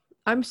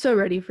I'm so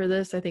ready for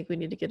this. I think we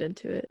need to get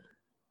into it.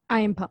 I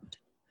am pumped.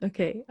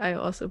 Okay, I am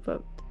also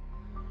pumped.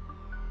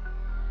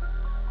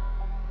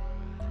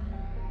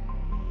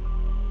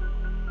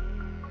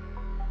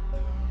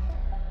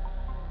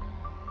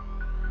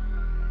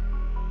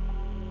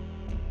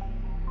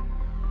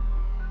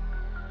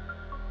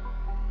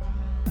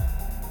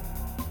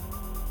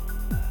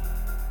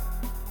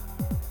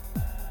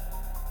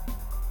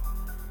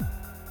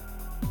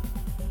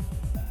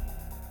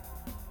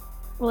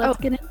 Well,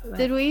 let's get into it.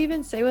 Did we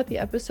even say what the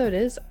episode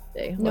is?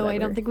 No, I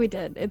don't think we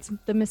did. It's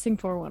the Missing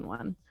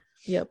 411.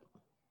 Yep.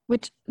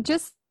 Which,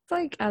 just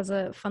like as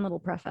a fun little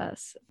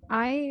preface,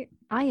 I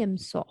am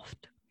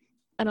soft.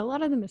 And a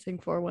lot of the Missing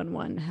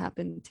 411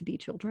 happen to be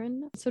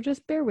children. So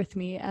just bear with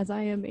me as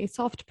I am a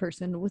soft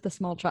person with a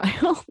small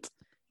child.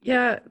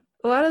 Yeah,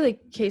 a lot of the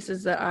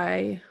cases that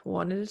I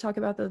wanted to talk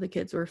about, though, the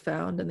kids were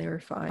found and they were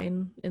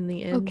fine in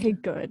the end. Okay,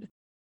 good.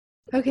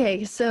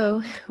 Okay,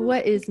 so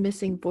what is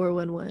Missing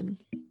 411?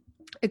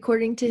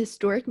 According to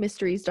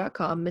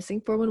historicmysteries.com,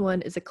 Missing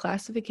 411 is a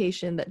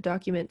classification that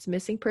documents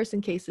missing person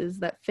cases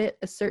that fit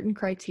a certain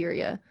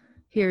criteria.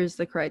 Here's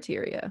the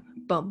criteria.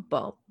 Bump,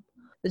 bump.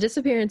 The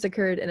disappearance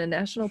occurred in a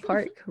national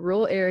park,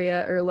 rural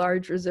area, or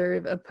large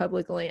reserve of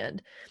public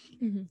land.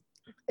 Mm-hmm.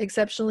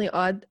 Exceptionally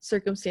odd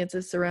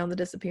circumstances surround the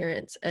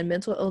disappearance, and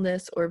mental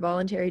illness or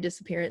voluntary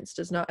disappearance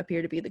does not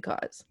appear to be the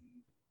cause.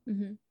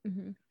 Mm-hmm.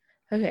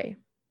 Mm-hmm. Okay.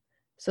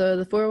 So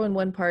the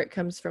 411 part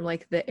comes from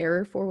like the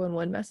error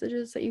 411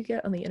 messages that you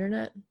get on the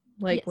internet,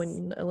 like Yes.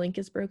 when a link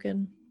is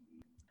broken.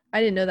 I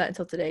didn't know that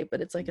until today,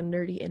 but it's like a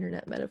nerdy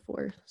internet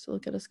metaphor. So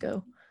look at us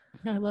go.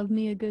 I love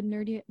me a good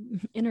nerdy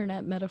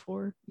internet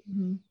metaphor.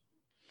 Mm-hmm.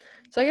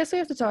 So I guess we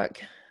have to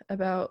talk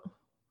about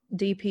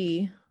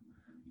DP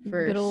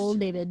first. Good old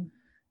David.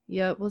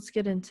 Yep, let's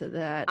get into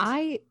that.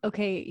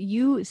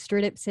 You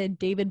straight up said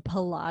David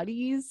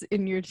Pilates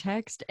in your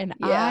text, and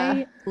Yeah.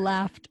 I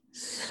laughed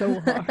so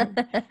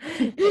hard.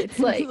 It's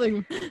like,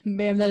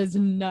 ma'am, that is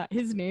not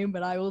his name,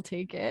 but I will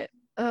take it.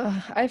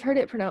 I've heard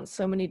it pronounced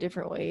so many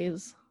different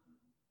ways.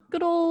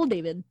 Good old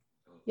David.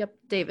 Yep,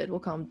 David. We'll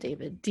call him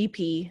David.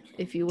 DP,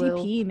 if you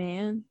will. DP,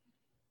 man.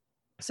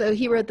 So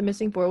he wrote the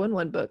Missing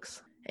 411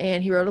 books,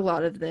 and he wrote a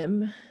lot of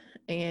them.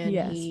 And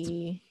Yes.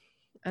 he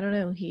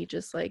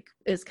just like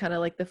is kind of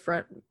like the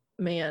front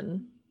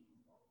man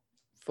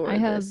for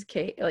this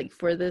case, like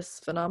for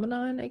this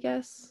phenomenon, I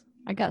guess.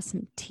 I got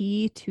some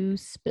tea to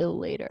spill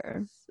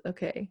later.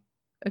 Okay,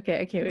 I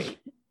can't wait.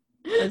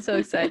 I'm so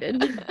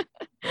excited.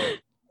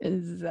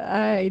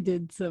 I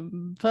did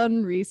some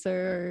fun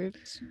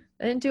research.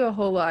 I didn't do a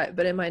whole lot,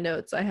 but in my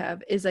notes I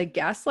have, is a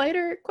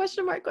gaslighter ?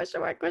 Question mark.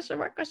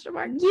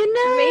 You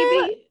know,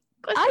 Maybe.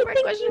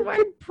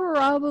 Could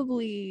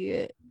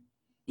probably.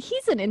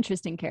 He's an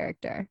interesting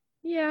character.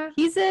 Yeah.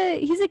 He's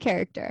a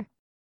character.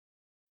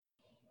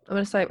 I'm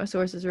gonna cite my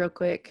sources real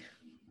quick.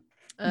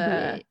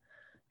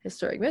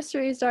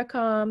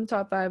 Historicmysteries.com,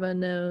 top 5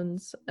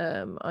 unknowns.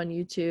 On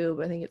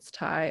YouTube, I think it's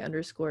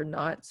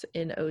Ty_Knots,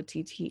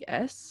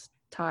 NOTTS,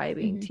 Ty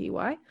being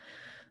TY.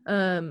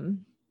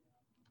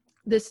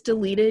 This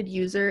deleted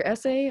user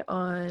essay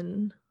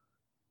on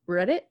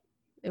Reddit.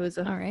 It was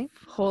a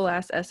whole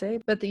ass essay,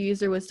 but the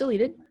user was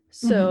deleted.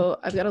 So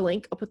I've got a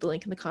link. I'll put the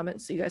link in the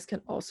comments so you guys can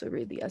also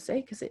read the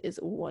essay because it is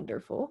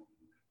wonderful.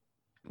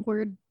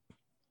 Word.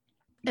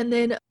 And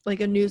then like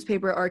a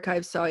newspaper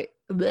archive site.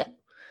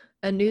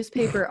 A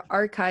newspaper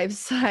archive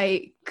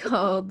site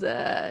called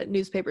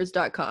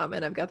newspapers.com,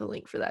 and I've got the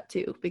link for that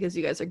too because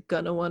you guys are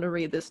gonna want to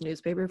read this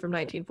newspaper from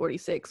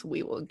 1946.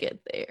 We will get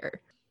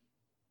there.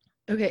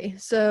 Okay,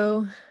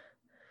 so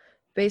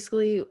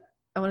basically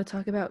I want to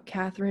talk about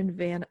Catherine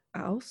Van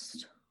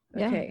Alst.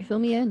 Okay. Yeah, fill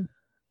me in.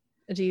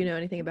 Do you know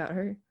anything about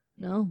her?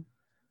 No.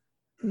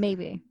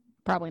 Maybe.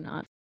 Probably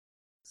not.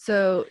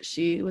 So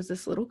she was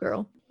this little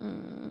girl.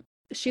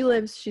 She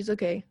lives. She's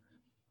okay.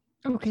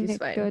 Okay, she's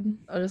fine. Good.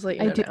 I'll just let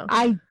you know now.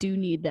 I do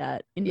need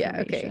that information.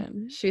 Yeah, okay.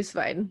 She's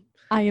fine.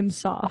 I am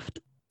soft.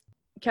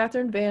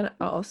 Catherine Van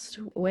Alst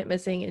went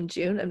missing in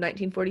June of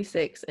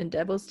 1946 in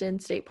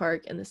Develston State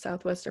Park in the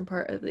southwestern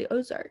part of the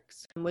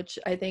Ozarks, which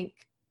I think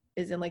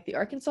is in like the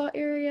Arkansas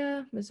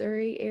area,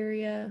 Missouri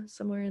area,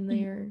 somewhere in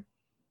there.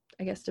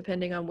 I guess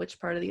depending on which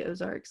part of the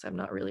Ozarks. I'm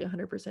not really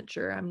 100%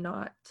 sure. I'm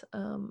not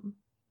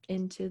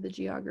into the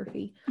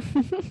geography.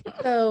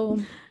 So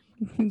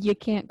you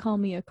can't call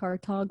me a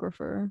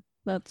cartographer.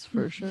 That's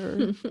for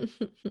sure.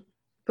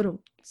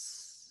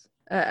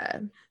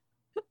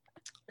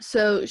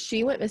 So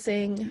she went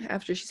missing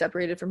after she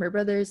separated from her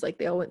brothers. Like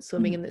they all went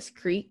swimming in this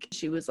creek.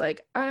 She was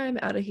like, I'm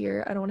out of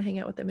here. I don't want to hang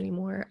out with them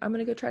anymore. I'm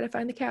going to go try to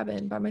find the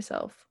cabin by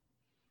myself.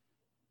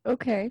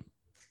 Okay.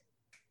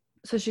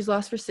 So she's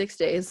lost for 6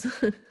 days.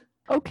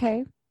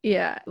 Okay.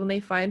 Yeah. When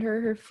they find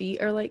her, her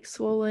feet are like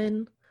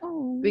swollen.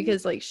 Oh.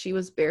 Because like she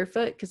was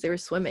barefoot because they were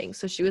swimming.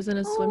 So she was in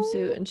a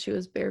swimsuit and she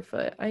was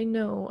barefoot. I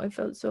know. I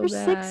felt so bad.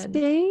 For 6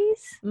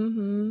 days?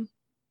 Mm-hmm.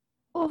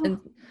 Oh.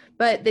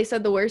 But they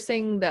said the worst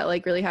thing that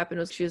like really happened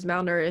was she was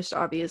malnourished,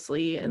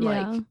 obviously, and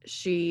like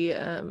she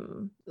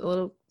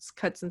little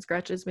cuts and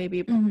scratches,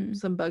 maybe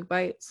some bug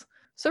bites.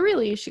 So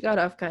really, she got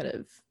off kind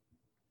of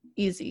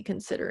easy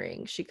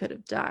considering she could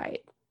have died.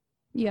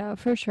 Yeah,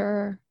 for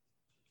sure.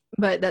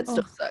 But that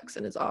still Oh, sucks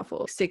and is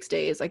awful. 6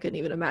 days, I couldn't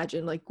even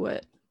imagine like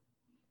what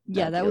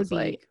yeah, that that would feels be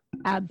like.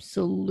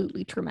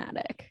 absolutely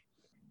traumatic.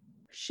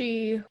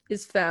 She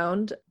is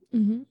found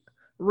Mm-hmm.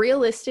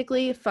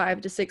 realistically 5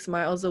 to 6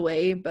 miles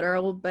away, but our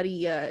old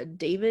buddy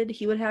David,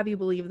 he would have you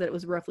believe that it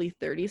was roughly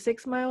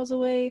 36 miles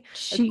away,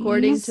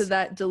 according to Jeez.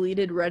 that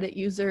deleted Reddit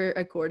user,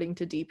 according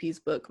to DP's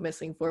book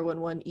Missing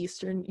 411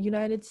 Eastern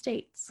United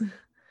States.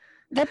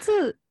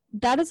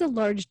 That is a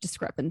large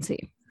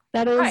discrepancy.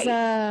 That is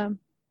Right.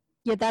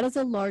 yeah, that is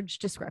a large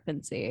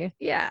discrepancy.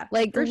 Yeah,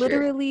 Like for sure.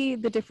 literally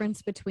the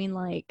difference between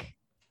like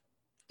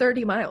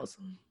 30 miles.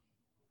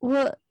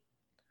 well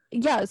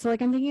yeah, so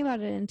like I'm thinking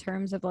about it in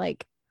terms of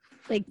like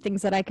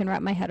things that I can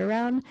wrap my head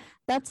around.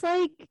 That's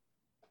like,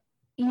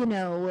 you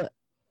know,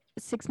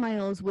 6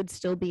 miles would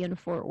still be in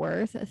Fort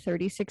Worth.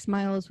 36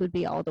 miles would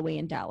be all the way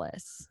in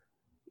Dallas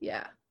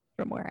Yeah.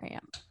 from where I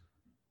am.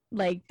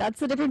 Like that's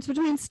the difference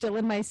between still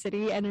in my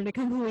city and in a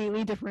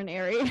completely different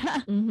area.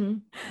 Mm-hmm.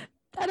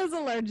 That is a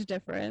large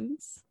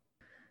difference.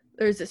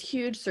 There's this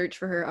huge search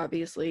for her,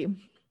 obviously.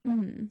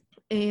 Mm-hmm.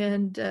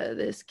 And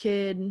this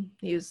kid,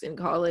 he was in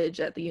college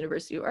at the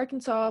University of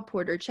Arkansas,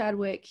 Porter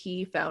Chadwick,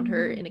 he found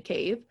her in a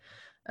cave.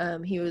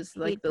 He was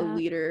like Hate the that.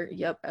 leader,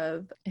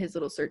 of his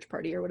little search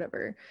party or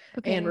whatever.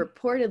 Okay. And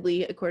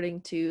reportedly,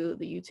 according to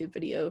the YouTube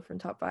video from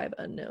Top 5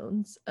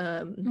 Unknowns,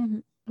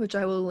 which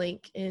I will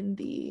link in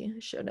the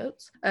show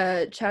notes,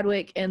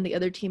 Chadwick and the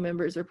other team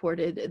members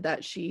reported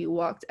that she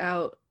walked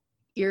out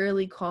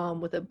eerily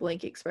calm with a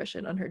blank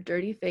expression on her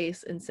dirty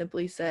face and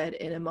simply said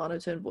in a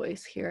monotone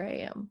voice, "Here I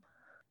am."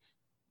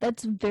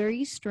 That's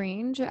very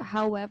strange.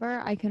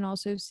 However, I can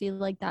also see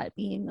like that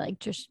being like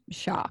just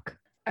shock.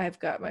 I've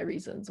got my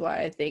reasons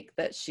why I think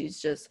that she's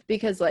just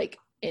because like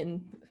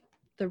in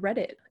the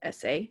Reddit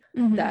essay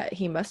that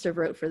he must have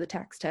wrote for the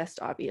tax test,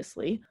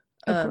 obviously.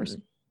 Of course.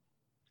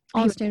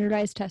 All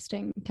standardized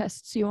testing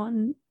tests you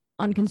on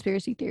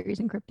conspiracy theories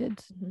and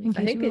cryptids.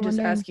 I think they just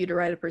ask you to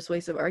write a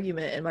persuasive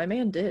argument, and my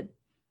man did.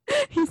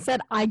 He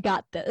said, "I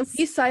got this."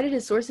 He cited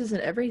his sources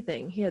and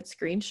everything. He had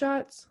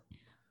screenshots.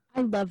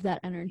 I love that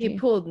energy. He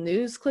pulled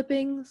news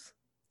clippings.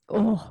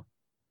 Oh.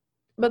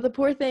 But the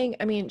poor thing,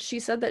 I mean, she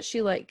said that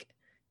she like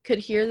could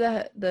hear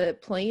the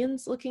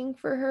planes looking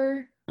for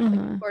her.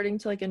 Like, according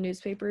to like a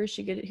newspaper,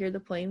 she could hear the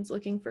planes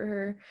looking for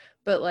her,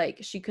 but like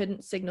she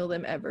couldn't signal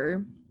them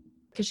ever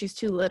because she's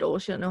too little.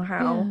 She don't know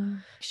how. Yeah.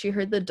 She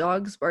heard the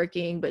dogs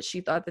barking, but she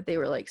thought that they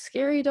were like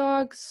scary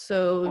dogs,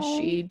 so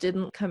she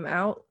didn't come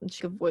out and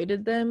she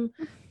avoided them,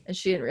 and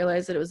she didn't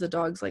realize that it was the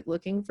dogs like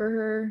looking for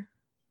her.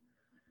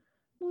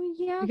 Well,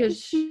 yeah, because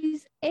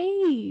she's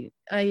 8.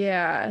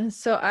 Yeah.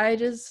 So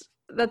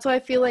that's why I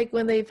feel like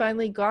when they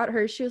finally got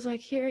her, she was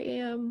like, "Here I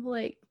am,"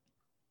 like.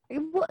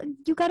 Well,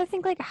 you got to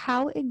think like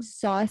how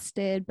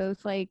exhausted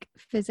both like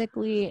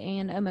physically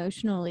and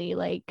emotionally,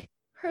 like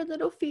her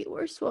little feet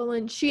were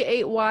swollen. She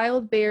ate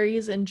wild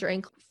berries and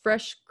drank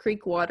fresh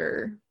creek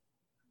water.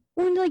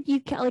 Well, like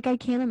you can't, like I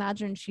can't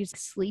imagine she's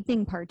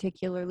sleeping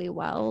particularly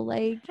well.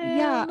 Like,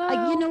 yeah,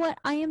 no. You know what?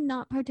 I am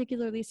not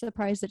particularly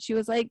surprised that she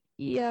was like,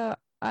 "Yeah,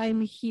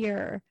 I'm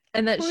here,"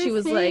 and that she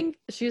was like,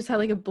 she just had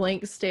like a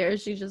blank stare.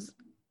 She just,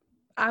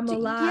 "I'm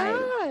alive."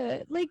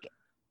 Yeah, like.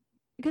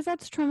 Because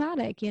that's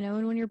traumatic, you know,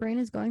 and when your brain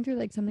is going through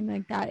like something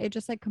like that, it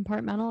just like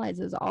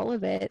compartmentalizes all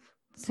of it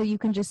so you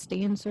can just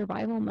stay in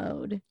survival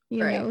mode,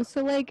 you know?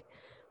 So like,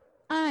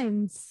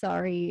 I'm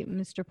sorry,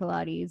 Mr.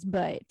 Pilates,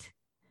 but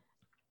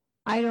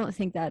I don't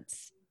think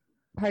that's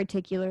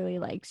particularly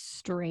like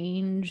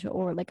strange,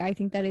 or like I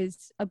think that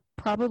is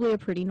probably a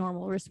pretty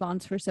normal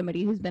response for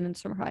somebody who's been in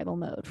survival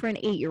mode, for an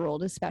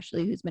 8-year-old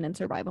especially who's been in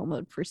survival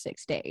mode for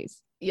 6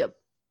 days. Yep,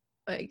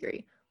 I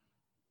agree.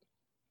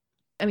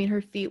 I mean,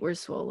 her feet were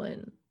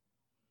swollen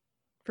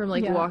from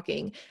like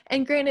walking.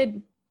 And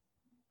granted,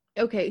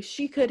 okay,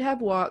 she could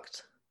have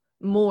walked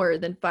more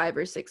than 5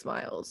 or 6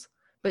 miles,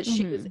 but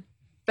she was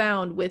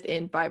found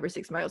within 5 or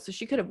 6 miles. So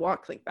she could have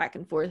walked like back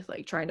and forth,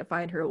 like trying to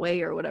find her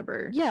way or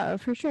whatever. Yeah,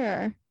 for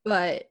sure.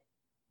 But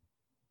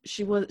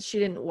she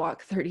didn't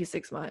walk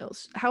 36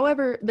 miles.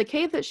 However, the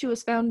cave that she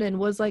was found in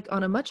was like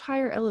on a much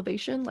higher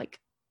elevation.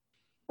 Like,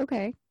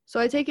 okay. So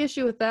I take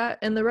issue with that.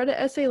 And the Reddit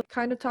essay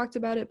kind of talked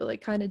about it, but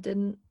like kind of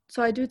didn't.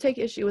 So I do take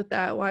issue with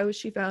that. Why was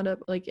she found up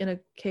like in a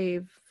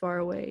cave far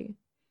away?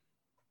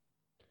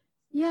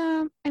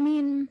 Yeah, I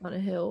mean, on a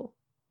hill.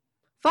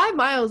 5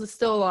 miles is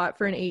still a lot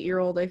for an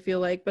 8-year-old, I feel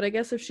like. But I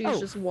guess if she's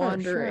just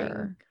wandering,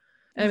 sure.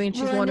 I mean,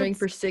 she's wandering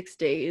for 6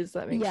 days.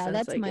 That makes sense. Yeah,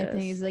 that's my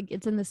thing. Is like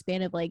it's in the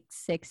span of like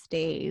 6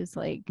 days.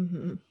 Like,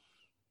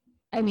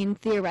 I mean,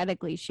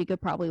 theoretically, she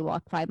could probably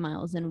walk 5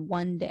 miles in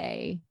one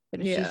day. But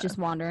if she's just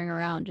wandering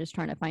around, just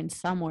trying to find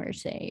somewhere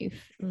safe.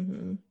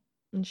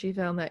 And she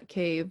found that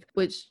cave,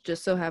 which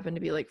just so happened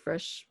to be like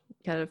fresh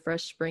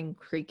spring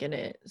creek in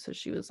it. So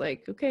she was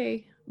like,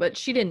 okay. But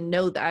she didn't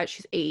know that.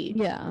 She's 8.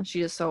 Yeah. She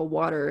just saw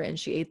water and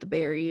she ate the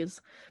berries.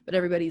 But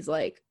everybody's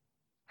like,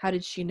 how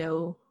did she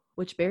know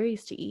which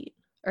berries to eat?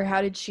 Or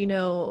how did she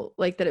know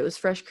like that it was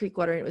fresh creek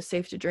water and it was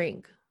safe to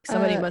drink?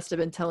 Somebody must have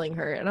been telling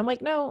her. And I'm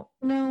like, no.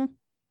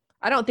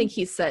 I don't think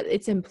he said.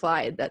 It's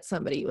implied that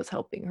somebody was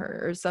helping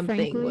her or something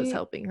Frankly, was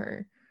helping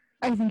her.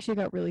 I think she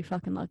got really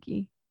fucking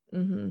lucky.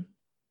 Mm-hmm.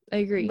 I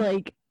agree.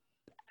 Like,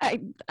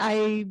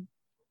 I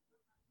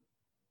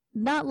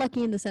not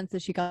lucky in the sense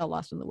that she got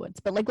lost in the woods,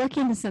 but like lucky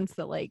in the sense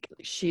that like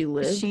she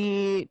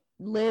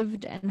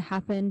lived and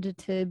happened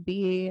to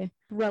be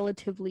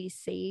relatively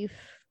safe.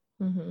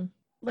 Mm-hmm.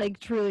 Like,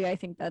 truly, I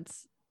think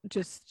that's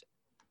just,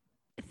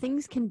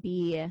 things can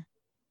be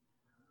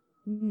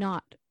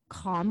not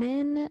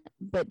common,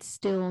 but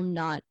still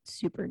not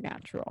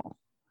supernatural.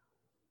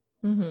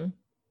 Mm-hmm.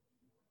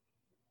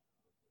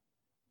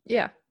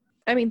 Yeah.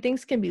 I mean,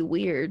 things can be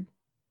weird.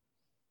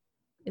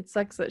 It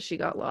sucks that she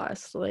got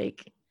lost.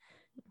 Like,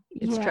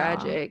 it's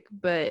tragic,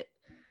 but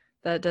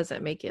that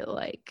doesn't make it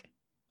like,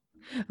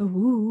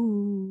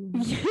 ooh.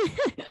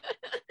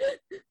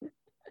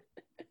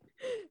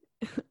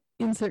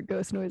 Insert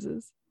ghost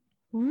noises.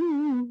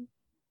 Ooh.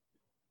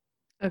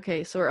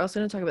 Okay, so we're also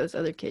going to talk about this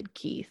other kid,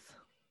 Keith.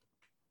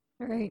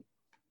 All right.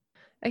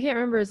 I can't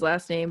remember his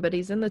last name, but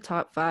he's in the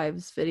top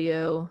fives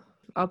video.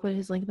 I'll put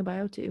his link in the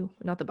bio too.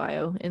 Not the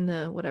bio, in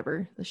the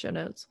whatever, the show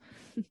notes.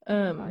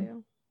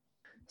 Bio.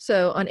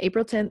 So on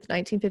April 10th,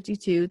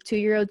 1952,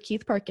 2-year-old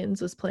Keith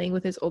Parkins was playing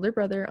with his older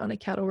brother on a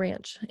cattle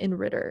ranch in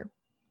Ritter.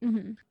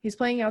 Mm-hmm. He's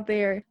playing out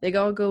there. They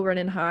all go run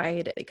and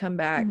hide. They come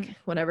back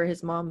whenever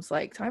his mom's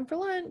like, time for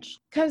lunch.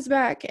 Comes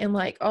back and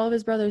like all of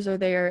his brothers are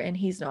there and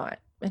he's not.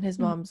 And his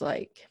mom's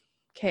like,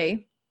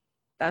 okay,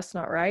 that's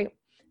not right.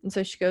 And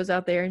so she goes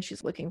out there and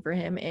she's looking for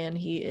him and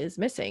he is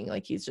missing.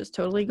 Like he's just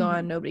totally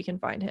gone. Nobody can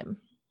find him.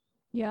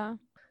 Yeah.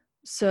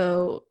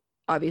 So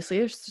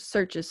obviously a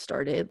search has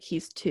started.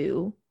 He's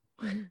 2.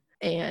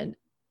 And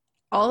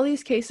all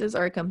these cases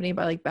are accompanied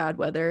by like bad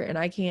weather. And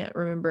I can't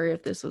remember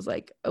if this was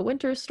like a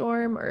winter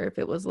storm or if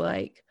it was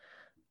like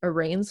a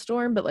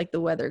rainstorm, but like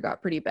the weather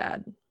got pretty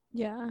bad.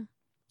 Yeah.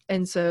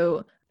 And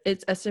so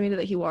it's estimated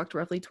that he walked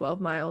roughly 12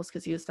 miles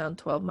because he was found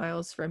 12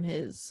 miles from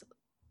his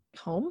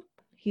home.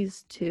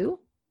 He's 2.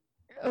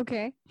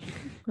 Okay.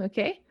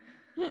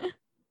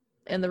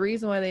 And the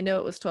reason why they know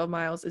it was 12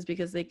 miles is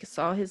because they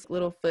saw his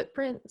little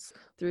footprints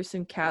through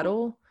some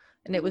cattle.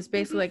 And it was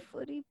basically like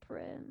footy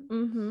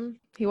print.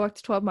 He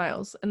walked 12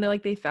 miles and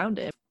they found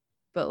him.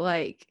 But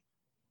like,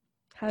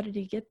 how did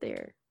he get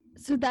there?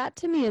 So that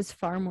to me is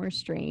far more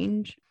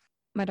strange.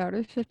 My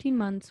daughter's 15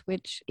 months,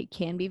 which it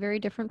can be very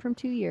different from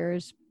 2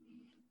 years.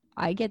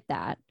 I get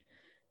that.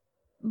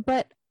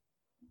 But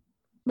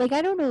like,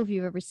 I don't know if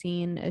you've ever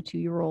seen a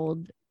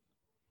 2-year-old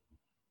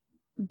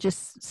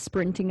just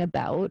sprinting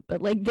about,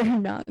 but like they're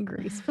not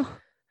graceful.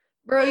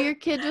 Bro, your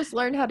kid just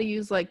learned how to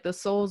use like the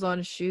soles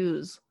on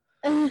shoes.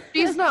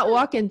 She's not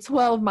walking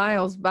 12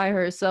 miles by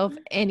herself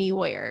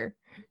anywhere.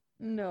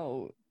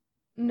 No.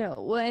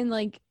 Well, and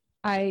like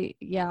that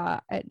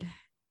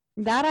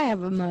I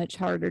have a much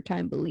harder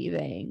time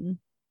believing.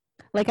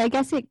 Like I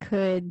guess it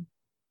could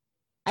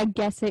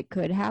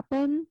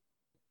happen,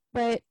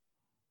 but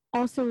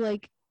also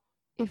like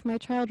if my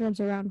child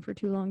runs around for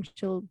too long,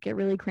 she'll get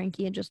really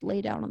cranky and just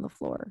lay down on the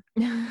floor.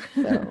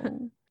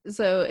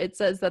 So it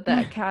says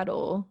that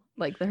cattle,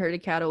 like the herd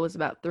of cattle, was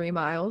about 3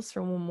 miles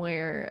from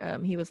where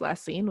he was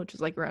last seen, which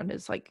is like around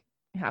his like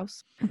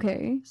house.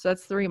 Okay. So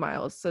that's 3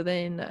 miles. So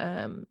then,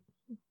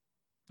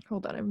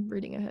 hold on, I'm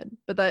reading ahead.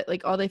 But that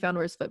like all they found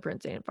were his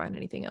footprints. They didn't find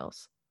anything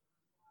else.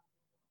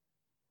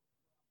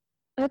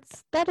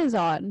 That is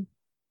odd.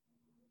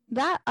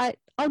 That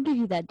I'll give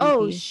you that. DP.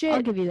 Oh shit!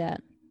 I'll give you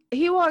that.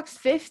 He walks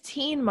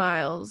 15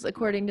 miles,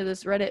 according to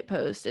this Reddit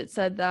post. It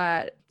said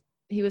that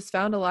he was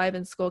found alive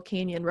in Skull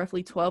Canyon,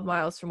 roughly 12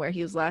 miles from where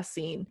he was last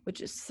seen,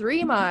 which is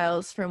 3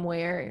 miles from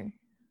where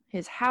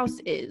his house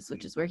is,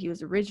 which is where he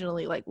was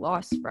originally like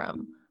lost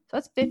from. So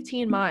that's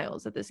 15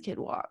 miles that this kid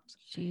walked.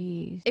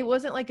 Jeez. It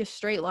wasn't like a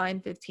straight line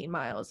 15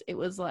 miles. It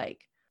was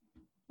like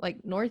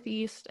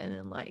northeast and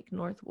then like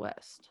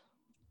northwest.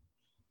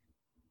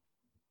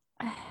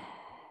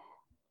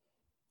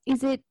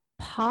 Is it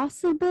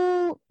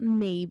possible?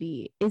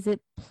 Maybe. Is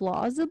it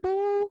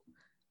plausible?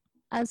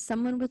 As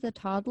someone with a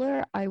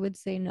toddler, I would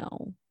say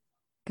no.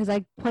 Because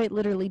I quite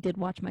literally did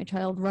watch my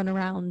child run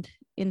around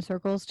in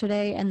circles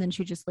today, and then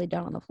she just laid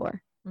down on the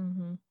floor.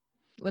 Mm-hmm.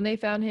 When they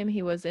found him,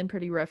 he was in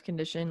pretty rough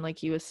condition. Like,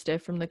 he was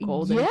stiff from the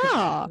cold. Yeah. And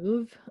couldn't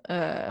move.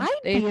 I'd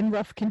be in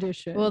rough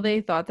condition. Well,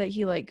 they thought that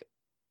he, like,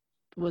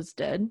 was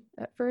dead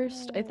at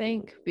first, I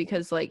think.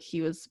 Because, like,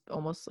 he was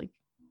almost, like,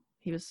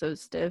 he was so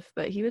stiff.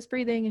 But he was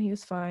breathing, and he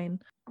was fine.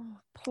 Oh,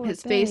 poor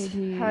his baby. face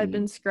had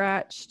been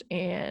scratched,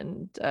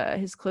 and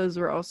his clothes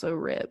were also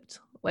ripped.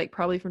 Like,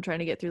 probably from trying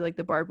to get through, like,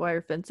 the barbed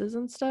wire fences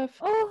and stuff.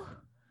 Oh.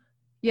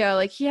 Yeah,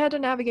 like, he had to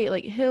navigate,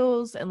 like,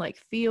 hills and, like,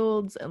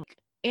 fields and, like,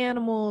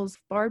 animals,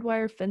 barbed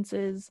wire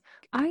fences.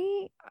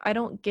 I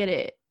don't get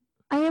it.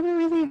 I have a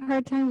really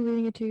hard time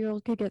believing a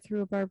 2-year-old could get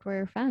through a barbed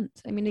wire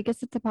fence. I mean, I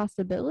guess it's a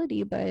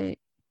possibility, but...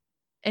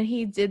 And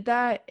he did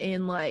that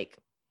in, like,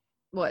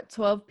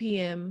 12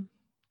 p.m.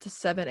 to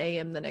 7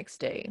 a.m. the next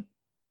day.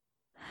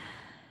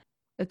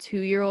 A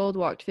 2-year-old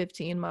walked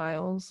 15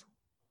 miles.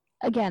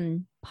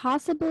 Again,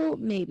 possible,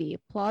 maybe.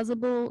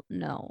 Plausible,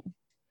 no.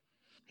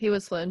 He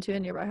was flown to a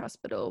nearby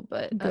hospital,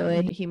 but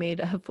Good. he made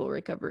a full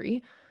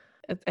recovery.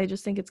 I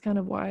just think it's kind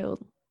of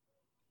wild.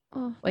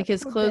 Oh, Like that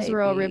his poor clothes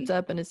were all baby. ripped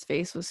up and his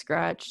face was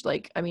scratched.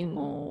 Like, I mean,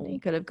 Oh. he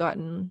could have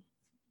gotten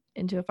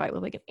into a fight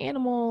with like an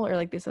animal, or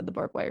like they said, the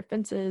barbed wire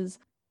fences.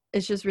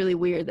 It's just really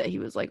weird that he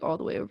was like all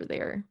the way over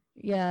there.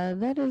 Yeah,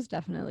 that is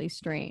definitely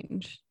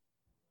strange.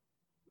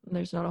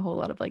 There's not a whole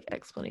lot of like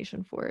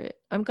explanation for it.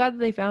 I'm glad that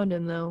they found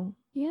him though.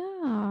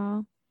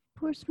 Yeah.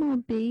 Poor small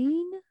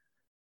bean.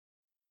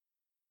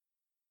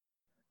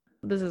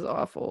 This is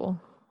awful,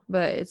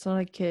 but it's not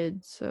a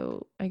kid,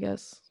 so I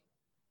guess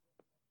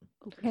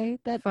Okay,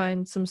 that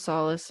find some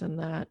solace in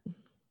that.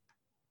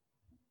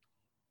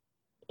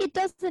 it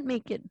doesn't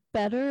make it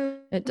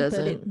better. It But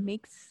doesn't. it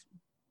makes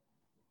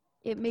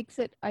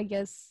it, I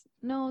guess.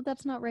 No,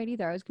 that's not right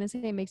either. I was gonna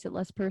say it makes it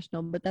less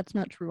personal, but that's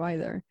not true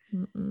either.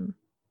 Mm-mm.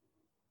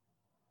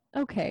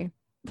 Okay.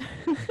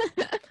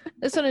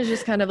 This one is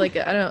just kind of like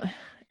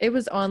it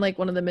was on like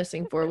one of the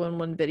missing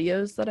 411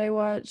 videos that I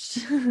watched.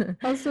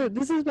 Also,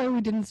 this is why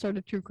we didn't start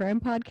a true crime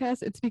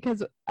podcast. It's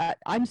because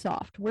I'm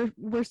soft.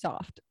 We're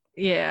soft.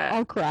 Yeah.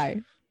 I'll cry.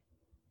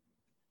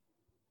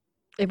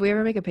 If we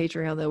ever make a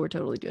Patreon though, we're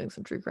totally doing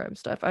some true crime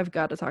stuff. I've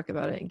got to talk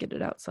about it and get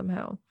it out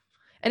somehow.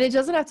 And it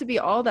doesn't have to be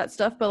all that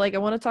stuff, but like I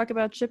want to talk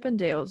about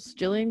Chippendales.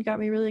 Jillian got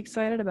me really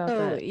excited about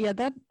that. Yeah,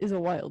 that is a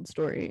wild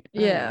story.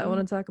 Yeah, I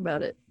want to talk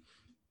about it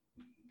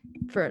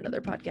for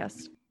another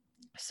podcast.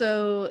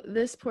 So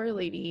this poor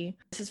lady,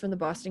 this is from the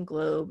Boston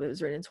Globe. It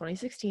was written in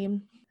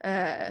 2016.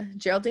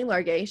 Geraldine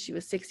Largay, she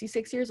was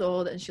 66 years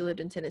old and she lived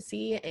in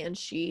Tennessee, and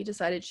she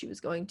decided she was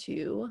going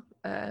to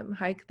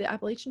hike the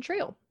Appalachian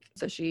Trail.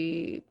 So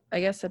she,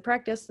 I guess, had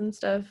practiced and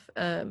stuff,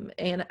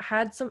 and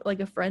had some like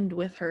a friend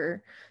with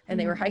her, and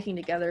they were hiking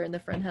together, and the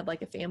friend had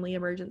like a family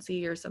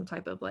emergency or some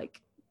type of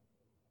like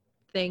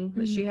thing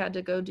that she had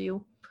to go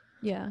do.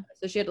 Yeah.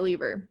 So she had to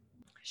leave her.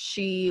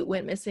 She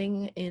went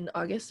missing in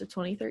August of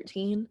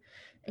 2013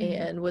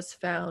 and was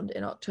found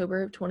in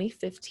October of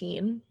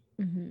 2015.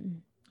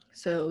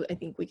 So I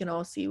think we can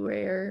all see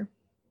where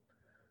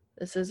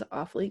this is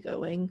awfully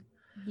going.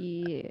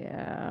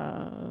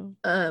 Yeah.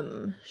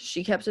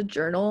 She kept a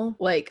journal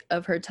like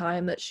of her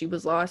time that she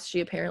was lost.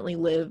 She apparently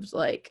lived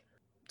like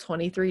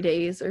 23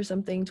 days or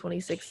something,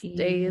 26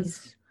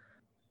 days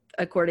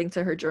according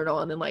to her journal,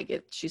 and then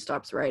like she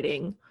stops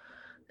writing.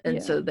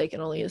 And so they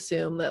can only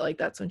assume that like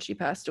that's when she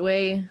passed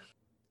away.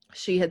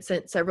 She had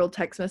sent several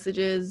text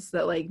messages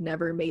that like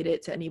never made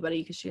it to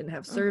anybody because she didn't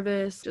have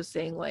service, just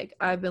saying like,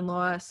 I've been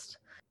lost,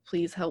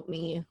 please help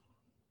me.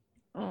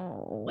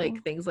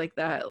 Like things like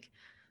that.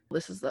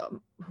 This is the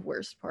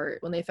worst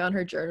part. When they found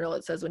her journal,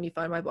 it says, when you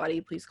find my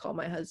body, please call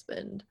my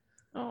husband.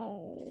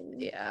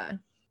 Yeah.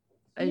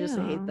 I just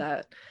hate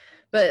that.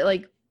 But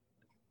like,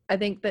 I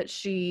think that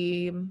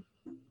she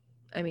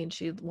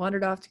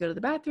wandered off to go to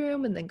the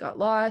bathroom and then got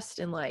lost,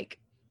 and like,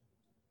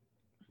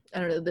 I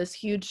don't know, this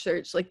huge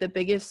search, like the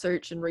biggest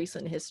search in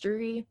recent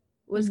history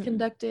was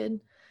conducted,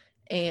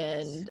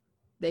 and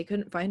they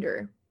couldn't find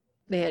her.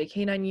 They had a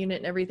canine unit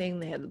and everything.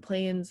 They had the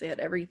planes, they had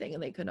everything,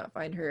 and they could not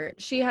find her.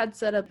 She had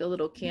set up a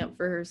little camp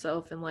for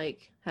herself and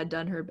like had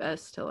done her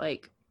best to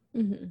like,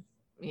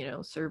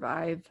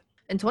 survive.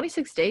 And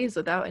 26 days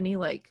without any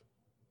like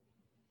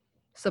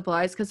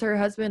supplies, because her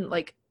husband,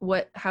 like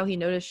how he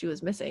noticed she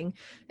was missing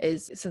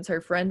is since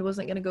her friend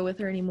wasn't going to go with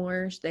her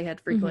anymore, they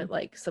had frequent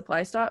like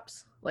supply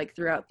stops like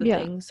throughout the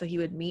thing, so he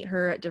would meet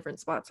her at different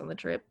spots on the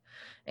trip,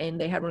 and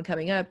they had one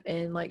coming up,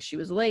 and like she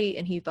was late,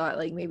 and he thought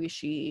like maybe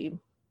she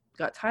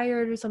got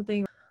tired or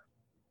something.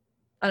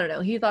 I don't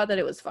know, he thought that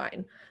it was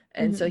fine,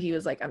 and so he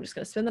was like, I'm just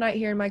going to spend the night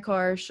here in my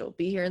car, she'll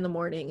be here in the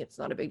morning, it's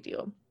not a big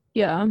deal.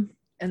 And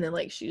then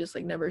like she just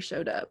like never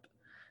showed up,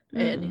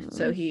 and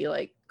so he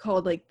like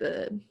called like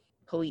the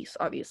police,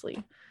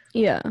 obviously.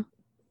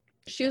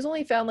 She was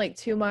only found like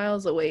 2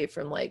 miles away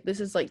from like, this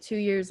is like 2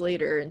 years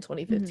later in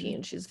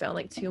 2015. She's found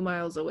like 2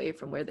 miles away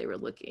from where they were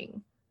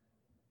looking.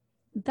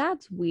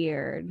 That's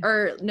weird.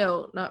 Or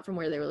no, not from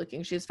where they were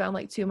looking. She was found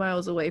like 2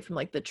 miles away from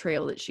like the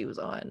trail that she was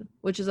on,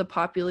 which is a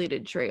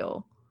populated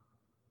trail.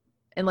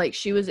 And like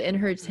she was in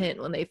her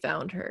tent when they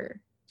found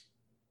her,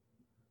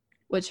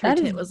 which her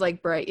tent was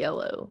like bright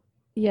yellow.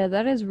 Yeah,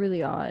 that is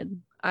really odd.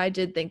 I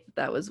did think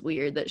that was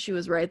weird that she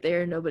was right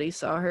there, nobody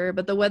saw her,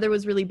 but the weather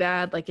was really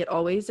bad, like it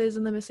always is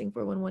in the missing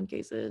 411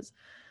 cases.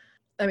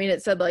 I mean,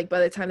 it said like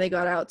by the time they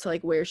got out to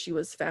like where she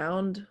was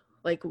found,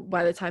 like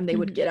by the time they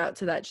would get out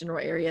to that general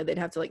area, they'd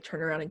have to like turn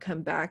around and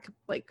come back,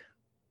 like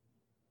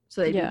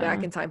so they'd be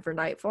back in time for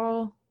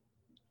nightfall.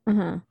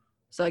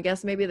 So I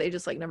guess maybe they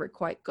just like never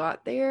quite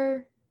got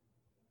there.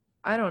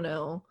 I don't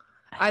know.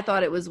 I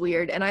thought it was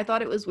weird, and I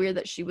thought it was weird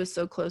that she was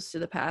so close to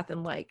the path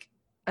and like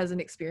as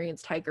an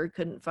experienced hiker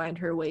couldn't find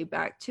her way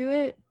back to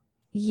it.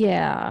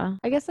 Yeah,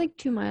 I guess like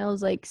 2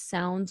 miles like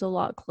sounds a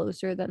lot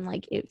closer than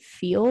like it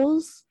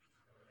feels,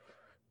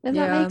 if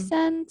that makes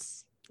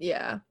sense.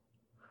 Yeah.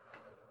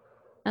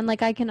 And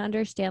like I can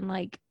understand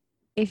like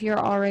if you're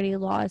already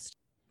lost,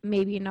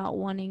 maybe not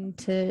wanting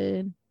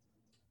to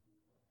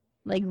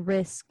like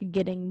risk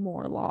getting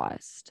more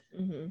lost.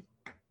 Mm-hmm.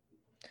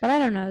 But I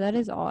don't know, that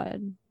is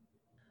odd.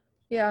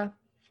 Yeah,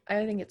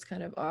 I think it's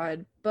kind of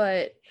odd,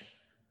 but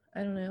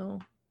I don't know.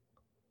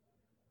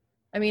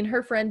 I mean,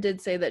 her friend did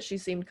say that she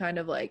seemed kind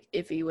of like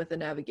iffy with the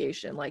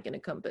navigation, like in a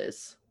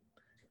compass.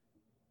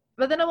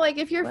 But then I'm like,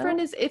 if your friend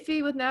is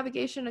iffy with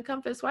navigation and a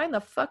compass, why in the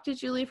fuck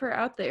did you leave her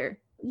out there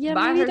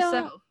by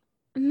herself?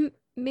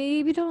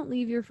 Maybe don't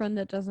leave your friend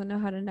that doesn't know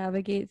how to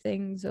navigate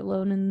things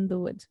alone in the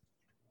woods.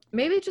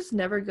 Maybe just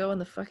never go in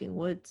the fucking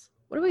woods.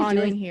 What are we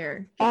doing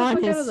here? Get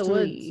the fuck out of the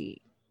woods.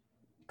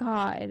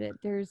 God,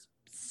 there's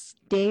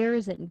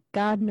stairs and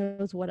God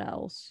knows what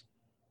else.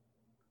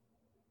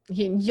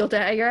 Your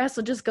ass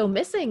will just go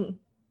missing.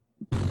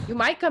 You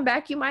might come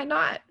back, you might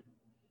not.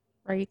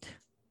 Right.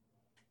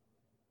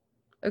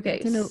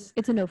 Okay.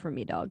 It's a no for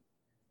me, dog.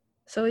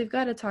 So we've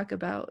got to talk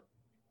about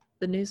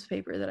the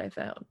newspaper that I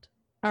found.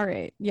 All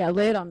right. Yeah,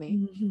 lay it on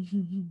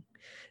me.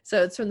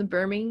 So it's from the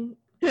Binghamton.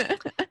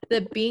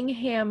 Okay.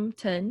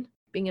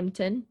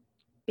 Binghamton.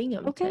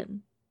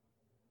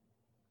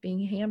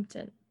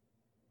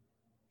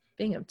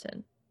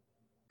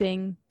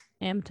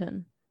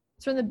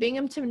 It's from the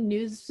Binghamton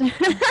News.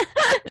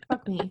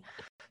 Fuck me.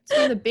 It's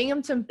from the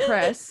Binghamton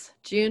Press,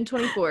 June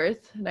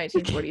 24th,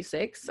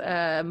 1946,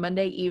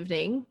 Monday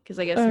evening, because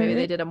I guess maybe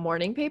they did a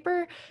morning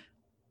paper.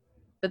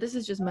 But this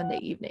is just Monday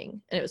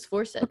evening, and it was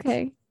 4 cents.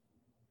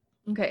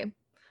 Okay.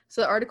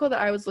 So the article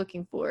that I was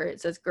looking for,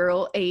 it says,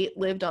 Girl 8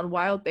 lived on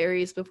wild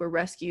berries before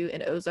rescue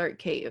in Ozark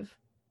Cave.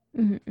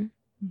 Mm-hmm.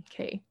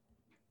 Okay.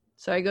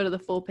 So I go to the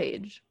full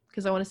page,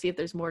 because I want to see if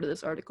there's more to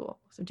this article.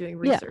 So I'm doing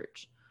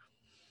research. Yeah.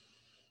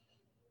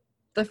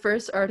 The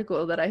first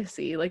article that I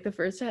see, like the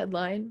first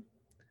headline,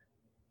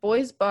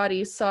 boy's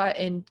body sought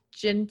in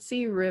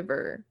Genesee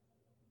River.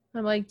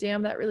 I'm like,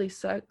 damn, that really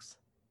sucks.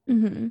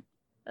 Mm-hmm.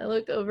 I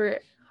look over,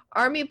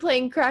 Army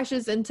plane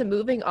crashes into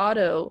moving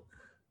auto.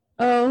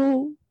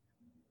 Oh.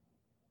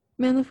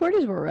 Man, the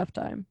 40s were a rough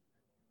time.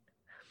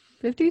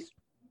 50s?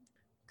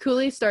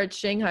 Coulee starts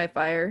Shanghai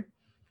fire.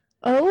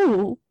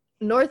 Oh.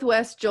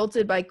 Northwest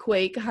jolted by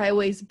quake,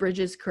 highways,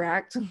 bridges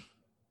cracked.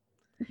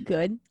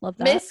 Good. Love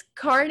that. Miss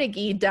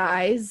Carnegie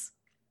dies.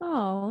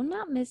 Oh,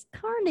 not Miss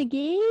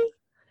Carnegie.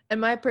 And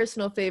my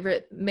personal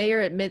favorite, mayor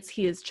admits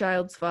he is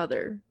child's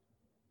father.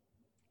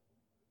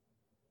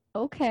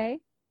 Okay.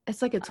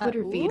 It's like a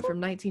Twitter feed from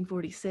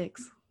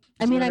 1946.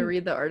 I mean, I'm going to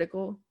read the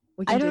article.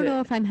 I don't know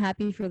if I'm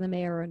happy for the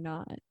mayor or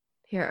not.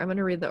 Here, I'm going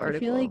to read the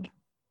article. I feel like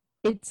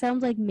it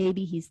sounds like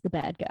maybe he's the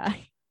bad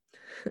guy.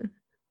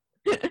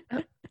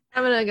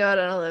 I'm going to go out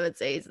on a limb and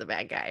say he's the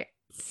bad guy.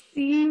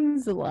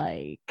 Seems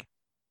like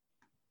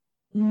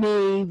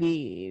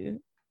maybe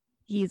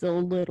he's a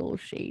little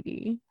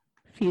shady.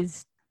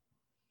 Because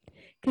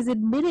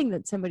admitting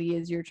that somebody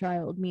is your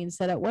child means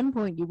that at one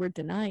point you were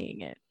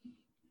denying it.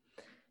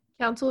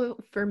 Counsel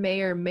for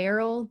Mayor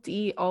Merrill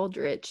D.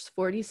 Aldrich,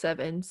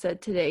 47,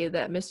 said today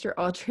that Mr.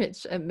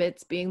 Aldrich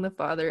admits being the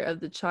father of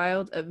the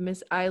child of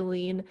Miss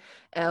Eileen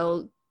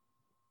L.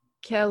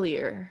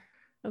 Kellier,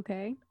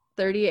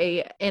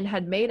 38, and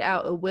had made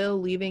out a will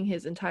leaving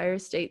his entire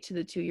estate to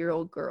the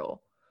 2-year-old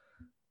girl.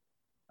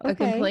 A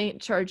complaint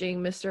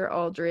charging Mr.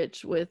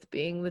 Aldrich with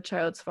being the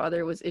child's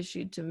father was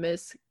issued to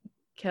Miss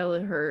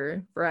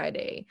Kelliher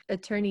Friday.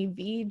 Attorney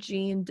V.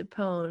 Jean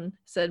DePone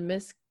said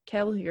Miss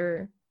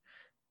Kelliher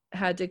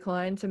had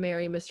declined to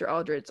marry Mr.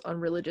 Aldrich on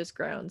religious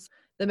grounds.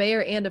 The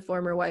mayor and a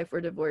former wife were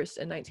divorced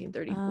in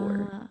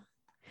 1934.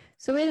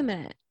 So wait a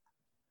minute.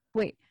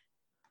 Wait.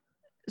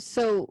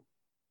 So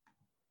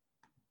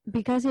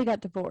because he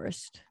got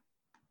divorced,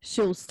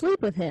 she'll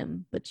sleep with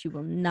him, but she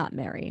will not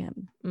marry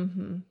him.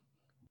 Mm-hmm.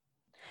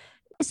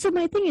 So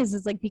my thing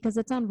is like, because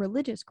it's on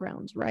religious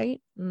grounds,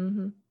 right?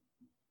 Mm-hmm.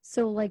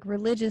 So like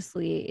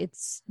religiously,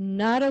 it's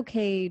not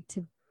okay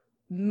to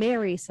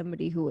marry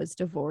somebody who was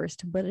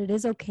divorced, but it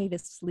is okay to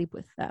sleep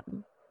with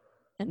them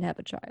and have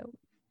a child.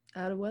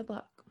 Out of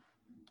wedlock.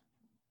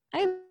 I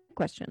have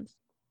questions.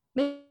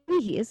 Maybe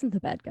he isn't the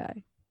bad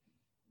guy.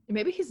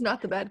 Maybe he's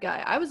not the bad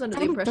guy. I was under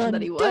the impression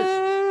that he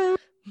was.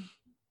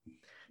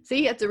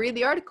 See, you have to read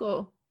the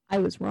article. I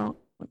was wrong.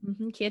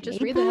 Mm-hmm. Can't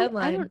just read the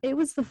headline. It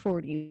was the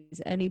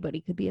 40s. Anybody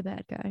could be a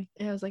bad guy.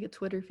 Yeah, it was like a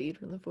Twitter feed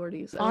from the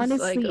 40s.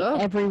 Honestly,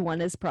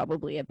 everyone is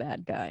probably a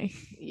bad guy.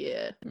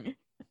 Yeah.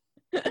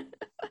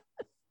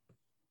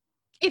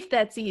 If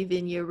that's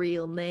even your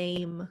real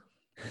name.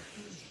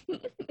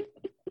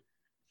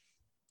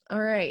 All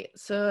right.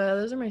 So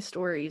those are my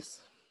stories.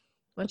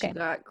 What you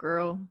got,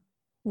 girl?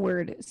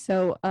 Word.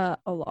 So a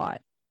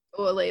lot.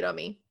 Oh, lay it on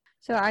me.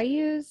 So I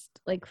used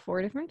like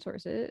 5 different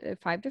sources,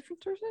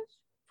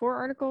 4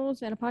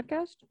 articles and a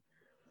podcast.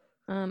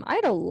 I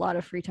had a lot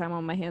of free time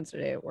on my hands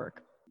today at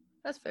work.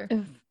 That's fair.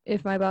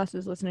 If my boss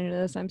is listening to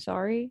this, I'm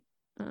sorry.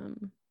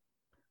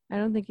 I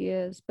don't think he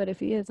is, but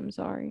if he is, I'm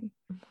sorry.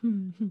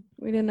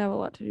 We didn't have a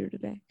lot to do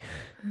today.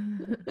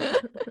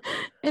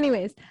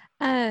 Anyways,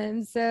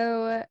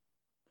 so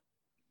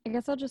I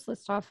guess I'll just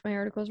list off my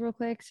articles real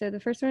quick. So the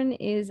first one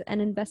is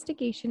an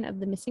investigation of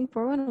the missing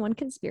 411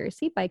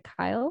 conspiracy by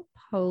Kyle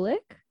Polich.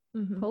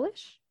 Mm-hmm.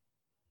 Polish?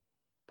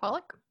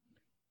 Pollock?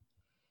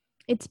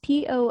 It's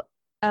Polich.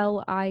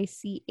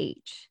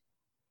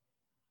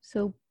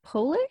 So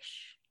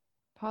Polish?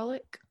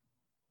 Pollock?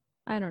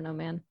 I don't know,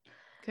 man.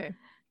 Okay.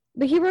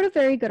 But he wrote a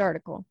very good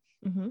article.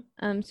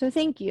 Mm-hmm. So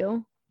thank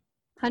you.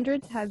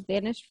 Hundreds have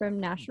vanished from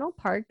national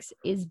parks.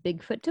 Is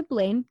Bigfoot to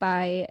blame?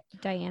 By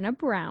Diana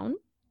Brown.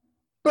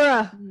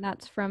 Bruh. And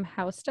that's from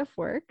How Stuff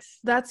Works.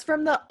 That's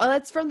from the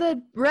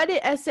Reddit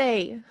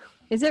essay.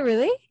 Is it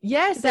really?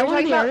 Yes. Is that one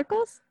of the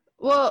articles?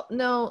 Well,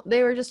 no,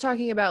 they were just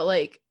talking about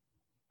like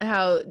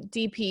how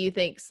DP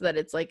thinks that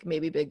it's like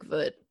maybe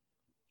Bigfoot.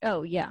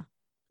 Oh, yeah.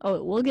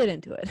 Oh, we'll get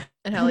into it.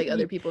 And how like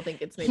other people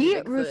think it's maybe He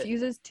Bigfoot.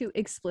 refuses to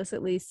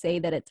explicitly say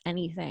that it's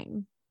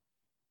anything.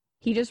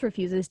 He just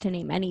refuses to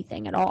name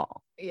anything at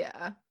all.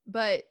 Yeah.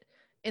 But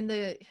in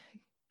the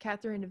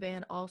Catherine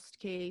Van Alst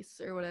case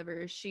or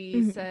whatever,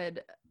 she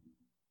said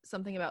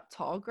something about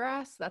tall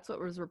grass. That's what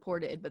was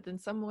reported. But then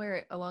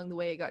somewhere along the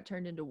way, it got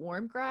turned into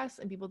warm grass,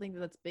 and people think that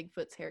that's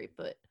Bigfoot's hairy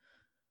foot.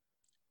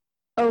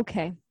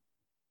 Okay.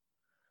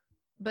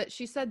 But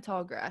she said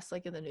tall grass,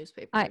 like in the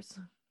newspapers.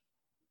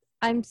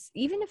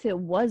 Even if it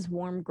was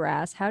warm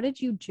grass, how did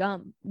you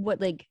jump?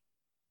 What, like?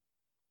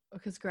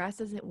 Because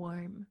grass isn't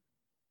warm.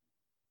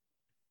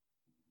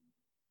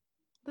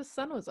 The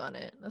sun was on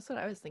it. That's what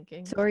I was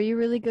thinking. So are you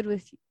really good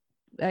with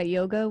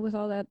yoga with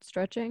all that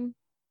stretching?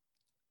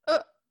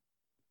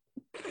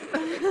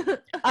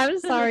 I'm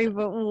sorry,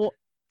 but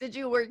did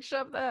you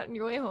workshop that on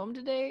your way home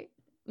today?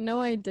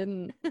 No, I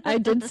didn't. I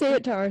did say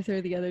it to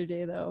Arthur the other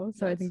day, though,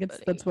 so I think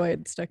that's why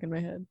it's stuck in my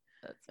head.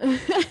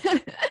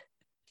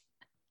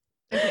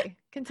 Okay,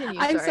 continue.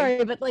 I'm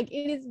sorry, but like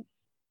it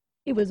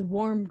was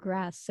warm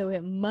grass, so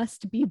it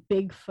must be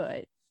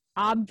Bigfoot.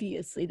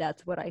 Obviously,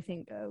 that's what I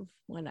think of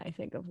when I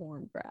think of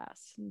warm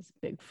grass. It's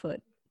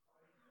Bigfoot.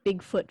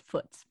 Bigfoot's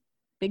foot.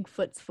 Big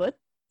feet's foot.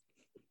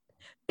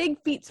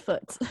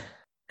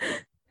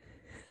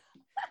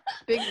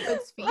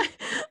 Bigfoot's feet.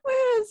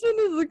 My husband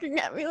is looking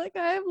at me like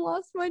I have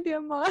lost my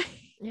damn mind.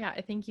 Yeah,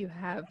 I think you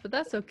have, but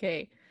that's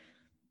okay.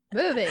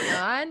 Moving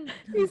on.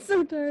 He's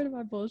so tired of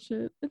my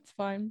bullshit. It's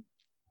fine.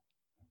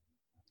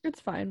 It's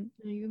fine.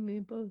 You and me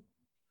both.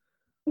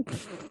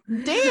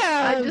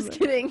 Damn! I'm just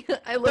kidding.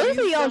 I love both you.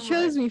 Both of y'all so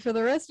chose much. me for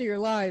the rest of your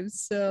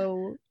lives,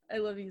 so I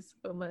love you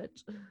so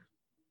much.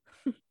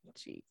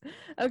 Jeez.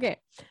 Okay.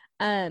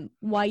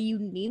 Why You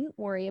Needn't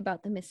Worry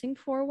About the Missing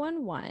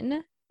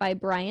 411 by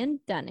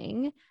Brian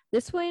Dunning.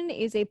 This one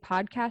is a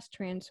podcast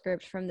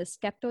transcript from the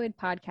Skeptoid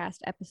podcast,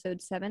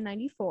 episode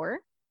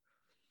 794.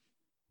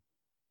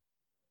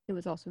 It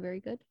was also very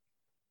good.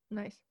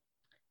 Nice.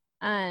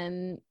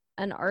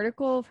 An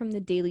article from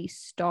the Daily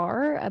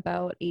Star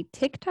about a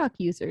TikTok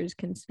user's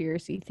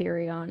conspiracy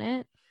theory on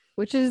it,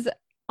 which is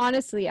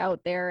honestly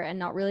out there and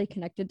not really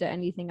connected to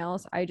anything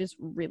else. I just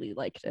really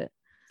liked it.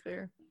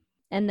 Fair.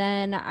 And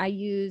then I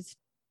used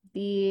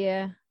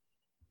I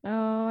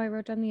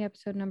wrote down the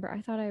episode number.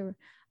 I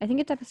think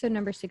it's episode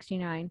number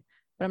 69,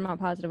 but I'm not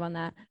positive on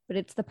that. But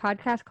it's the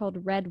podcast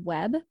called Red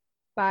Web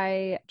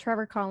by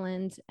Trevor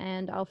Collins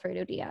and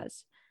Alfredo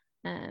Diaz.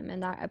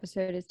 And that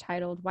episode is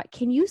titled, "Why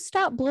Can You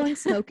Stop Blowing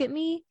Smoke at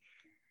Me?"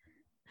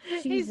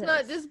 He's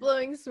not just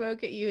blowing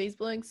smoke at you, he's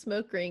blowing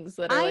smoke rings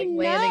that are like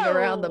landing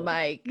around the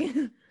mic.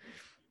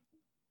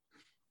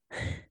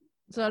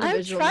 It's not a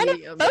visual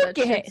medium, but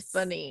that shit's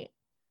funny.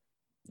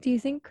 Do you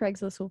think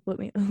Craigslist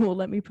will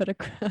let me put a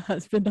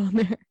husband on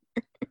there?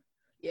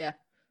 Yeah,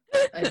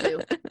 I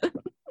do.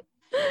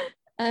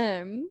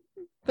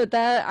 But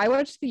that I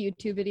watched the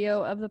YouTube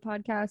video of the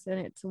podcast, and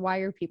it's why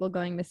are people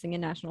going missing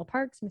in national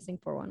parks, missing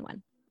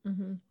 411.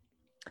 Mm-hmm.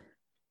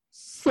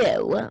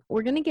 So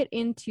we're gonna get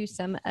into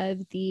some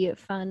of the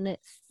fun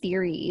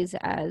theories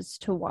as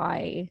to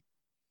why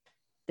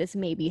this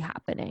may be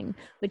happening.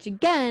 Which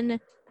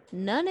again,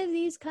 none of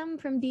these come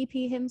from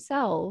DP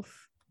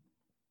himself,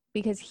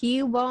 because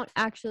he won't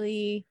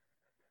actually.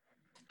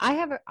 I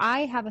have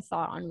a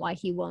thought on why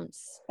he won't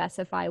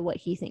specify what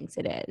he thinks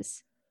it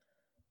is.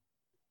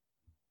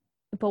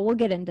 But we'll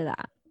get into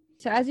that.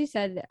 So as you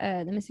said,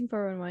 the missing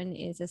 411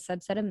 is a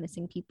subset of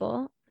missing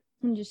people.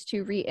 And just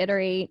to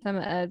reiterate some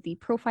of the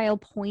profile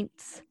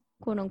points,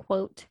 quote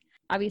unquote,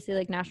 obviously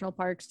like national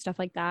parks, stuff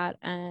like that,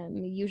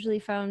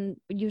 usually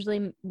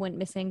went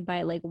missing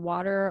by like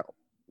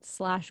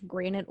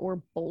water/granite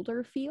or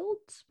boulder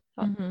fields.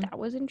 Thought that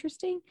was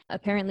interesting.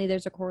 Apparently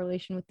there's a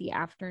correlation with the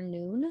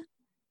afternoon.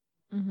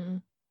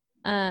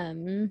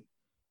 And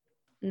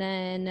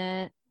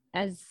then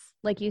as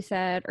like you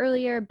said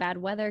earlier, bad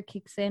weather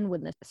kicks in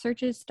when the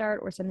searches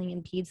start or something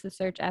impedes the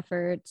search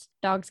efforts.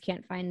 Dogs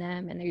can't find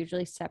them, and they're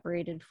usually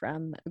separated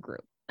from a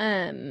group.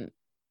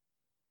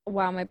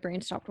 Wow, my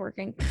brain stopped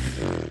working.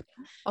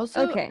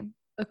 Also, okay.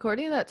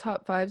 According to that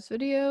Top 5s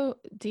video,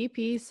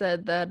 DP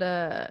said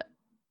that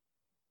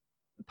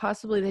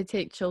possibly they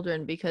take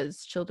children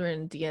because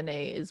children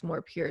DNA is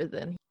more pure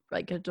than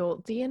like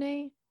adult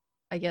DNA,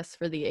 I guess,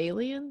 for the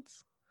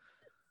aliens.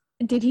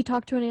 Did he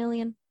talk to an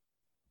alien?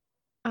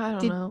 I don't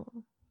Did know.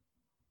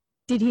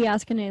 did he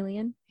ask an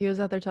alien? He was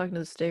out there talking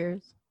to the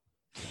stairs.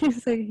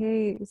 He's like,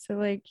 hey, so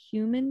like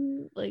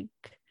human, like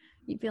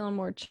you feeling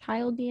more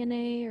child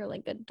DNA or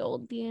like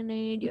adult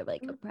DNA? Do you have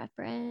like a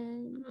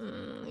preference?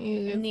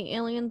 And the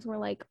aliens were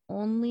like,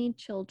 only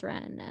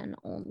children and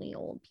only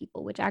old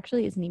people, which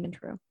actually isn't even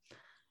true.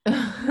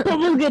 But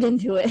we'll get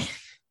into it.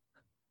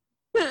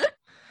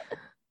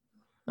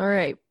 All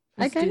right.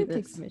 I Let's kind do of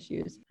take this. some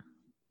issues.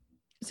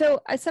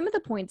 So some of the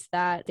points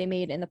that they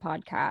made in the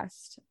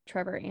podcast,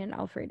 Trevor and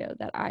Alfredo,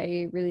 that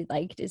I really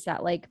liked is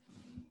that like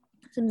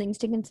some things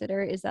to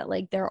consider is that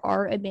like there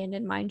are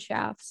abandoned mine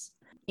shafts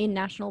in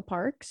national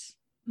parks,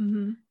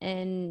 Mm-hmm.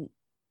 and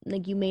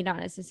like you may not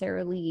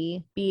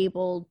necessarily be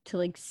able to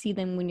like see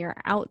them when you're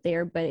out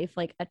there, but if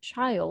like a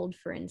child,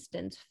 for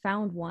instance,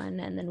 found one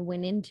and then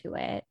went into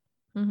it,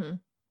 Mm-hmm.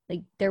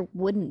 like there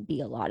wouldn't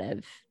be a lot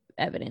of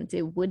evidence.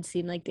 It would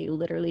seem like they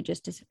literally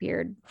just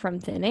disappeared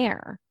from thin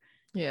air.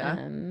 Yeah.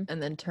 And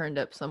then turned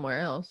up somewhere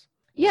else.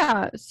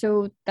 Yeah,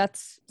 so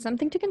that's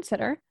something to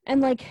consider.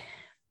 And like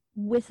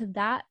with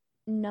that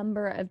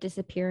number of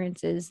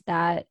disappearances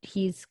that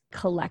he's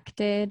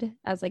collected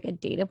as like a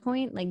data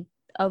point, like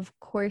of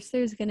course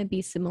there's going to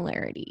be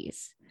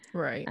similarities.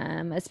 Right.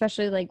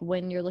 Especially like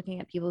when you're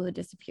looking at people who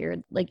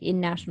disappeared like in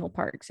national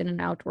parks in an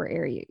outdoor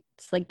area.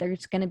 It's like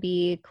there's going to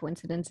be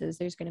coincidences,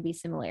 there's going to be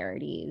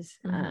similarities.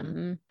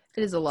 Mm-hmm.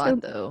 It is a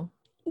lot though.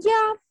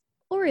 Yeah,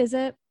 or is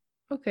it?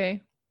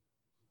 Okay.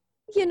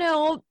 You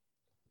know,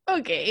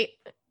 Okay.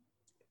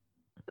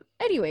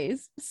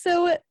 anyways,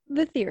 so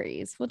the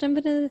theories. We'll jump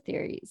into the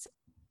theories.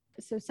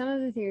 So some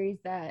of the theories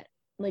that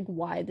like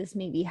why this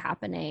may be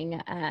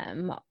happening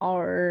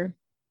are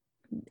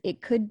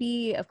it could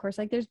be, of course,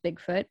 like there's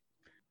Bigfoot.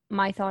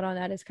 My thought on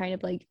that is kind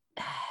of like,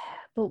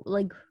 but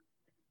like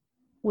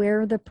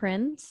where are the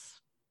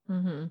prints?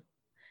 Mm-hmm.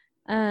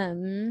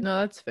 No,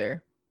 that's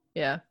fair.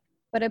 Yeah.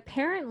 But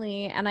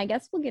apparently, and I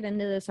guess we'll get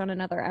into this on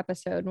another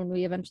episode when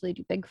we eventually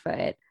do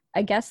Bigfoot.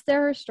 I guess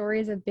there are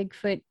stories of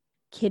Bigfoot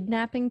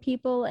kidnapping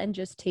people and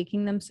just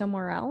taking them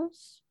somewhere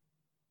else.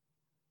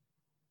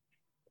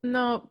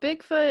 No,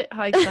 Bigfoot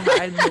likes to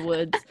hide in the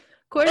woods.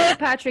 According to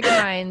Patrick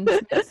Hines,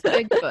 Miss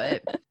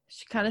Bigfoot,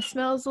 she kind of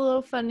smells a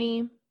little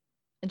funny,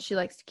 and she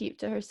likes to keep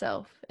to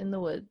herself in the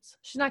woods.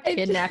 She's not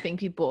kidnapping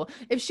people.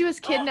 If she was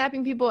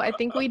kidnapping people, I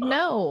think we'd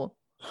know.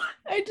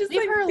 I just Leave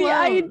like her the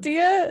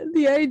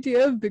alone.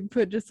 idea of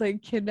Bigfoot just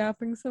like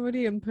kidnapping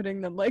somebody and putting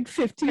them like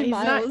 50 He's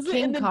not miles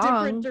King in a Kong.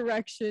 different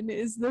direction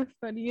is the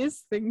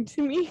funniest thing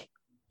to me.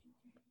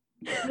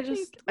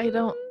 I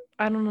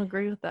don't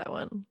agree with that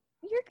one.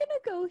 You're gonna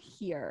go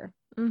here.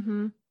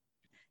 Mm-hmm.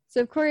 So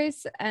of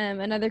course,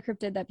 another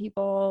cryptid that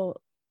people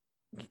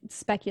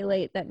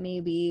speculate that may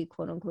be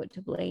quote unquote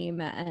to blame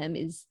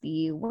is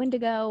the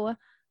Wendigo,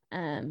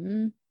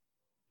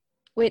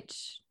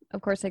 which of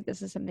course like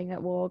this is something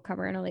that we'll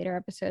cover in a later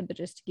episode, but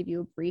just to give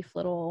you a brief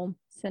little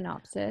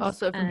synopsis.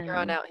 Also, from here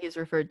on out, he's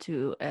referred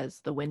to as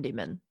the Windy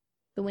Man.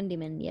 The Windy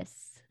Man, yes,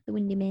 the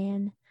Windy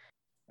Man.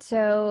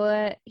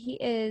 So he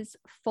is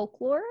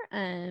folklore,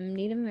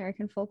 Native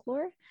American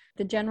folklore.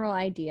 The general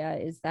idea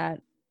is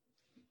that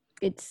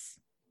it's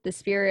the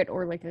spirit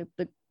or like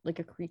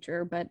a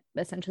creature, but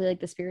essentially like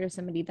the spirit of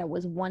somebody that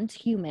was once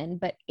human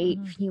but ate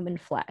human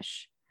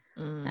flesh.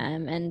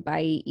 And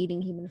by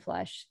eating human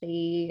flesh,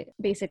 they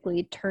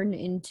basically turned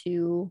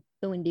into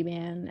the Windy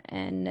Man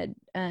and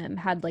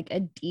had like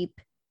a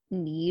deep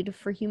need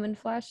for human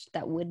flesh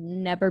that would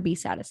never be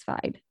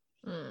satisfied.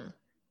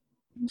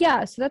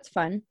 Yeah, so that's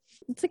fun.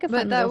 It's like a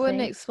fun But that wouldn't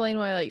thing. explain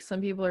why like some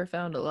people are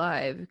found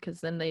alive, because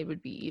then they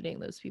would be eating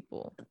those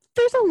people.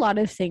 There's a lot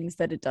of things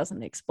that it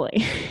doesn't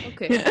explain.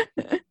 Okay.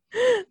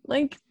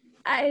 Like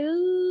I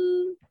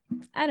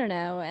don't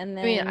know. And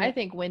then I mean, I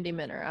think Windy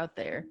Men are out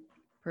there,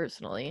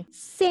 personally.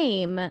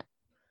 Same. But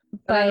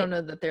I don't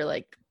know that they're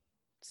like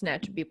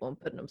snatching people and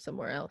putting them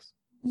somewhere else.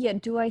 Yeah,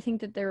 do I think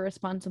that they're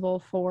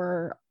responsible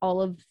for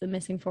all of the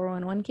missing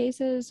 411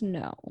 cases?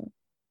 No.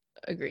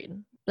 Agreed.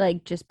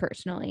 Like just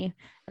personally.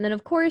 And then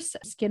of course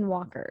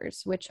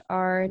skinwalkers, which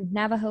are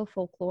Navajo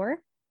folklore,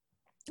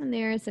 and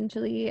they're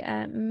essentially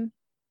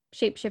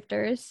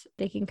shapeshifters.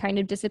 They can kind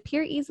of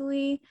disappear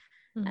easily.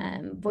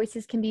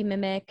 Voices can be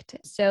mimicked.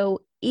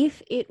 So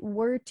if it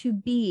were to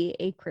be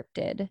a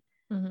cryptid,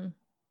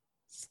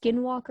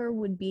 Skinwalker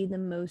would be the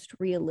most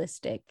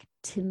realistic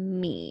to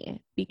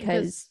me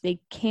because they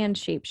can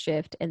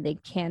shapeshift and they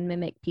can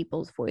mimic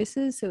people's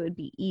voices, so it would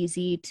be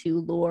easy to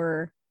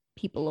lure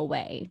people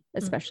away,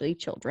 especially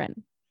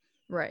children.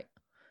 Right.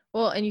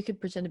 Well, and you could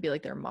pretend to be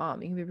like their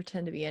mom. You can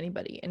pretend to be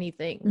anybody,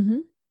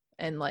 anything.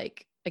 And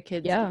like a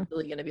kid's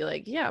easily going to be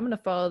like, yeah, I'm going to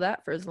follow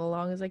that for as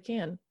long as I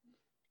can.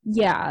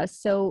 Yeah.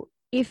 So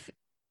if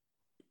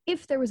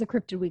there was a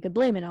cryptid we could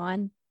blame it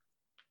on,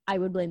 I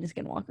would blame the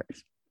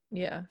Skinwalkers.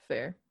 Yeah,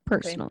 fair.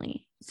 Personally.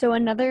 Okay. So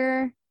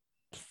another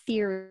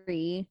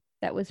theory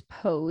that was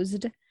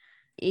posed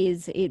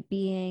is it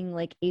being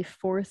like a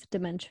fourth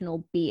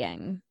dimensional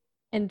being.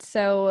 And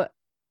so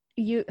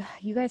you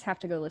guys have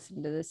to go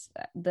listen to this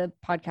the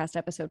podcast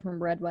episode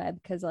from Red Web,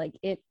 because like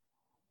it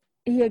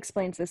he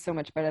explains this so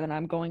much better than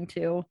I'm going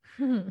to.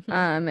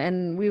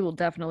 And we will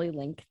definitely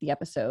link the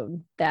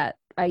episode that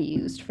I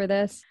used for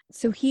this.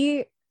 So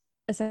he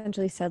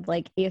essentially said,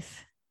 like,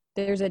 if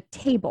there's a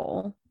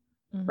table,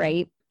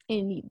 right,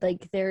 and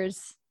like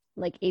there's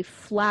like a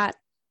flat,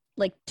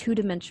 like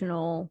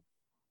two-dimensional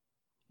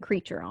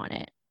creature on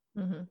it,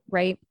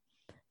 right?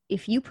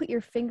 If you put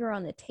your finger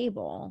on the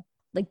table,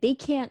 like they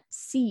can't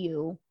see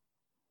you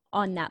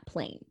on that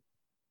plane,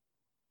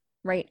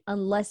 right?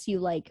 Unless you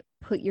like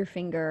put your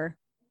finger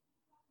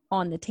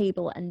on the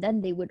table, and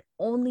then they would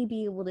only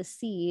be able to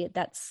see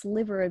that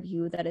sliver of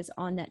you that is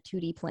on that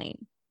 2D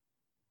plane.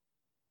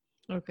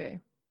 Okay.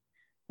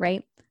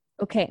 Right?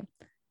 Okay.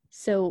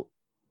 So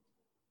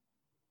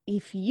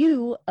if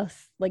you a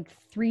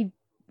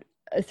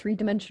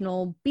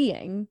three-dimensional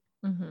being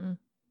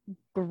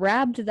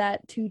grabbed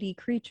that 2D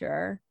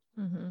creature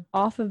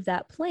off of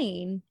that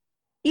plane,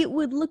 it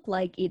would look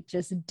like it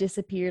just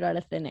disappeared out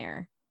of thin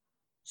air.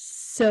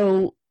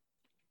 So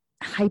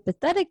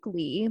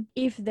hypothetically,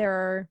 if there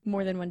are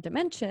more than one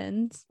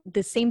dimensions,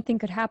 the same thing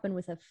could happen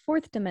with a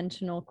fourth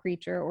dimensional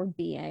creature or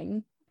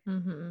being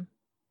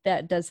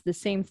that does the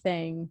same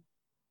thing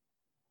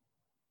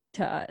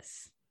to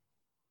us.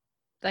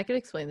 That could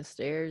explain the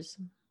stairs,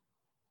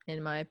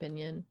 in my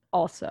opinion.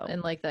 Also.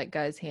 And like that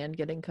guy's hand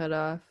getting cut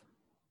off.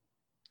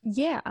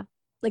 Yeah.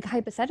 Like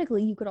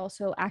hypothetically, you could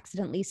also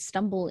accidentally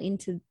stumble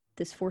into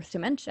this fourth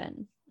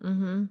dimension.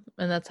 And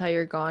that's how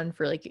you're gone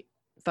for like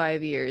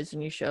 5 years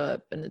and you show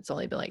up and it's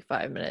only been like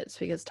 5 minutes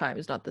because time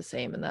is not the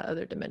same in that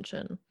other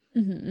dimension.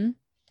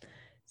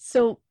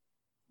 So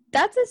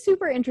that's a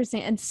super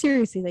interesting, and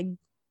seriously, like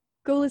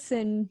go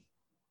listen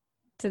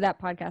to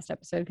that podcast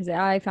episode because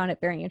I found it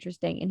very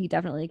interesting and he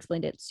definitely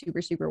explained it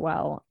super, super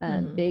well.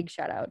 And big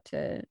shout out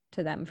to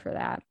them for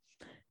that.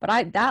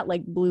 But that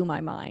like blew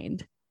my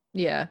mind.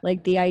 Yeah.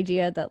 Like the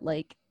idea that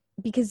like,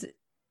 because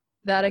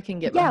that I can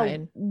get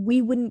behind.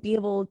 We wouldn't be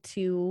able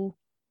to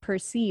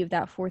perceive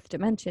that fourth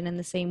dimension in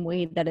the same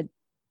way that a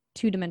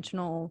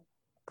two-dimensional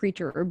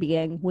creature or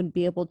being wouldn't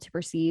be able to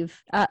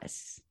perceive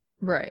us.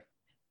 Right.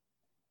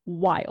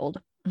 Wild.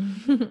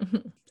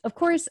 Of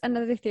course,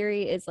 another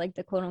theory is like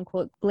the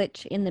quote-unquote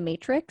glitch in the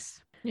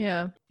Matrix.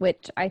 Yeah.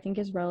 Which I think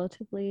is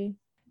relatively...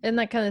 Isn't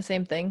that kind of the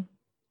same thing?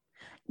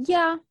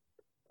 Yeah.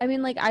 I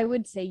mean, like, I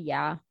would say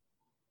yeah.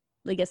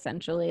 Like,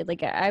 essentially.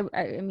 Like, I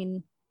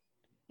mean,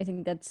 I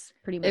think that's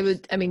pretty much... It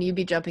would, I mean, you'd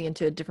be jumping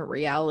into a different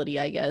reality,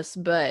 I guess,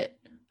 but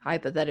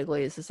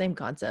hypothetically, it's the same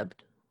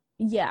concept.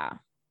 Yeah.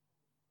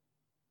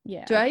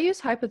 Yeah. Do I use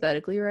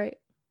hypothetically right?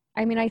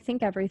 I mean, I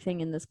think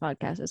everything in this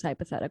podcast is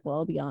hypothetical,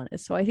 I'll be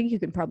honest. So I think you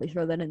can probably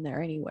throw that in there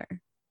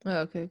anywhere. Oh,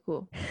 okay,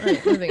 cool. All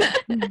right, moving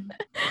on.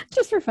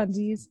 Just for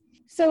funsies.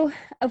 So,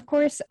 of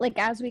course, like,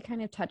 as we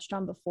kind of touched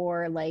on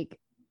before, like,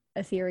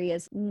 a theory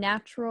is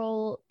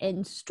natural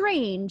and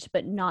strange,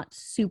 but not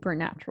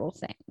supernatural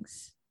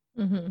things.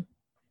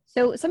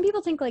 So some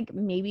people think, like,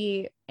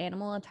 maybe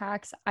animal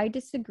attacks. I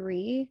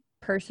disagree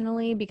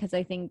personally because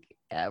I think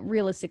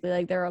realistically,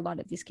 like, there are a lot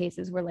of these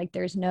cases where, like,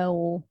 there's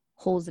no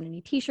holes in any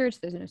t-shirts,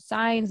 there's no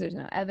signs, there's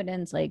no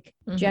evidence. Like,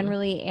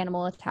 generally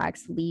animal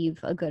attacks leave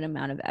a good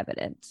amount of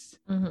evidence.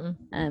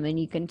 And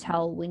you can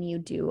tell when you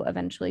do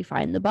eventually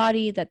find the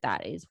body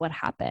that is what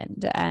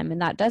happened.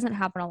 And that doesn't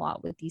happen a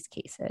lot with these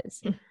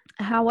cases.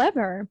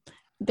 However,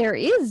 there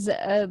is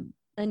an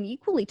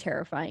equally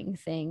terrifying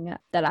thing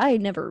that I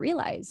never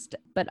realized,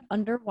 but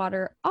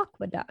underwater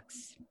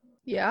aqueducts.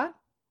 Yeah.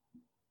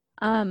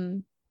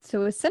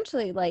 So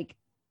essentially, like,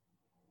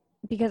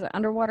 because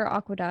underwater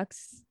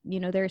aqueducts, you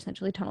know, they're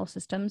essentially tunnel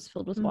systems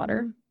filled with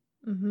water,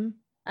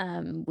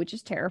 which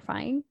is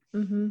terrifying.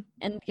 And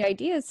the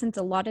idea is, since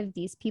a lot of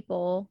these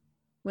people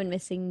went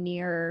missing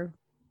near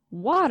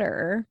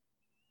water,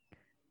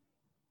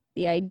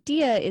 the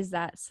idea is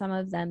that some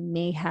of them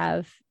may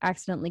have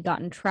accidentally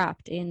gotten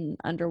trapped in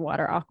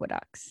underwater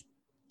aqueducts.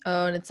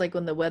 Oh, and it's like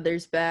when the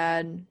weather's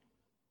bad.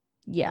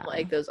 Yeah.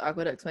 Like those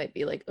aqueducts might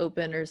be like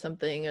open or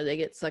something, or they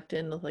get sucked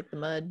in with like the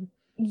mud.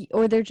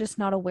 Or they're just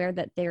not aware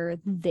that they're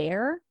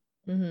there.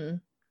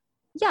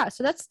 Yeah,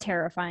 so that's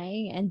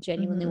terrifying and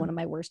genuinely one of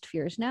my worst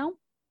fears now.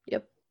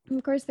 Yep. And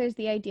of course, there's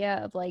the idea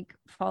of like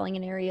falling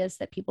in areas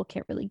that people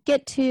can't really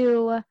get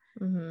to.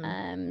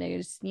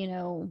 There's, you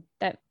know,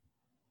 that,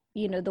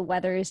 you know, the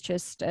weather is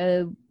just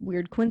a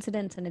weird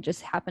coincidence and it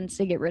just happens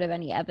to get rid of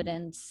any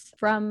evidence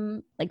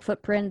from like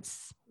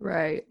footprints.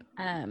 Right.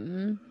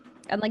 And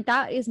like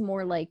that is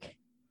more like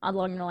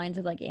along the lines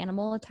of like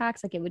animal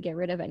attacks. Like, it would get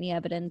rid of any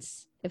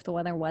evidence if the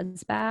weather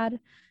was bad.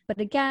 But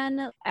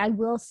again, I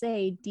will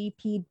say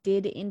DP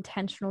did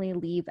intentionally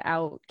leave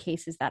out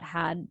cases that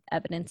had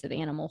evidence of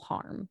animal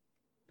harm.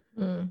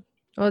 Well,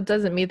 it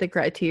doesn't meet the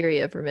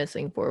criteria for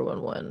missing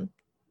 411.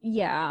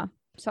 Yeah.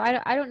 So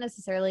I don't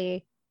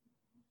necessarily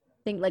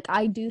think, like,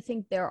 I do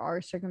think there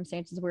are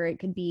circumstances where it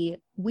could be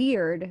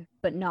weird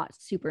but not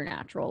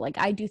supernatural. Like,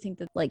 I do think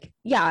that, like,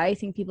 yeah, I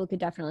think people could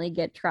definitely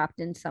get trapped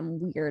in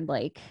some weird,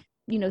 like,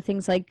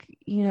 things like,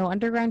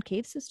 underground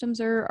cave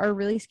systems are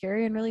really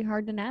scary and really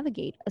hard to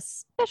navigate,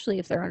 especially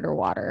if they're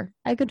underwater.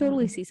 I could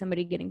totally see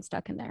somebody getting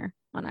stuck in there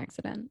on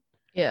accident.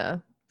 Yeah,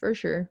 for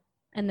sure.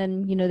 And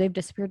then, they've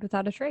disappeared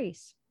without a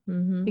trace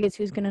Mm-hmm. because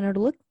who's going to know to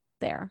look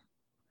there?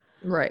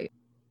 Right.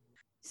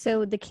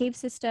 So the cave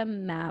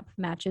system map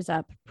matches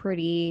up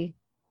pretty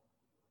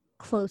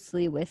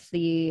closely with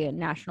the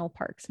national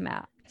parks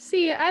map.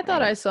 See, I thought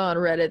Right. I saw on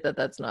Reddit that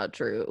that's not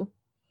true.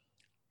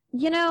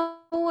 It's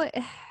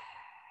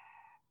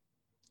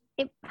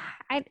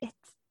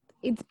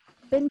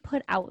been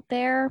put out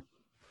there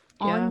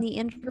Yeah. on the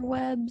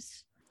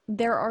interwebs.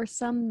 There are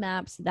some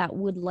maps that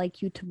would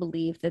like you to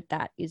believe that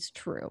that is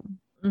true.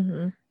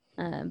 Mm-hmm.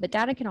 But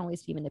data can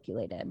always be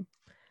manipulated.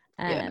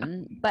 Yeah.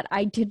 But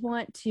I did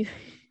want to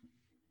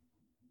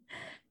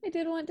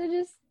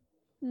just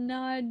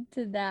nod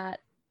to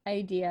that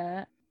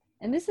idea.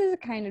 And this is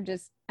kind of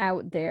just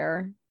out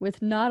there with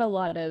not a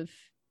lot of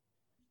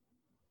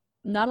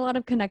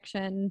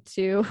connection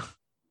to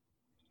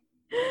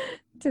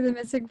the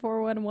missing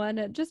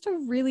 411. Just a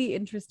really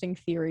interesting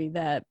theory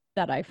that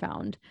I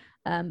found.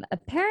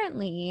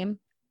 Apparently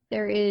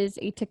there is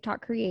a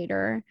TikTok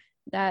creator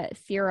that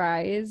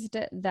theorized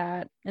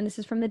that, and this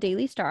is from the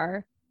Daily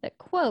Star, that,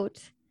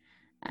 quote,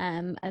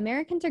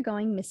 Americans are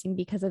going missing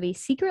because of a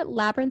secret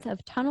labyrinth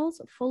of tunnels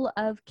full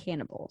of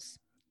cannibals.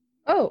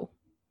 Oh,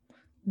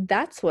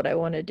 that's what I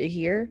wanted to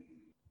hear.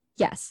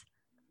 Yes.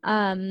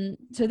 So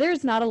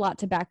there's not a lot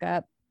to back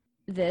up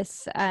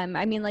this.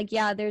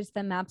 There's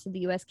the maps of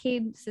the US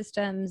cave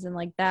systems and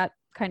like that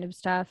kind of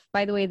stuff.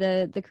 By the way,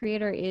 the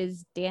creator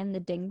is Dan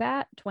the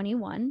Dingbat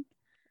 21.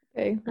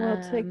 Okay, well,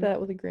 I'll take that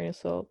with a grain of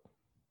salt.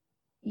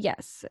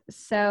 Yes.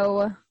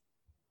 So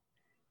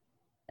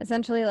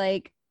essentially,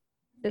 like,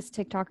 this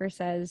TikToker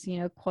says,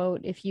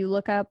 quote, if you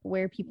look up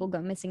where people go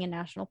missing in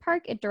national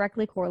park, it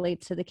directly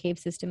correlates to the cave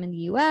system in the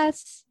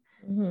US.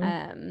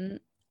 Mm-hmm.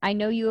 I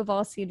know you have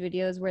all seen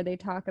videos where they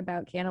talk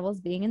about cannibals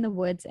being in the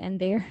woods and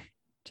they're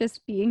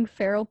just being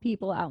feral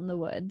people out in the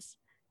woods.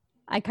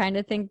 I kind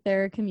of think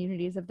there are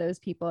communities of those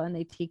people and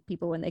they take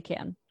people when they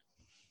can.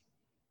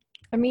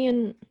 I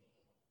mean,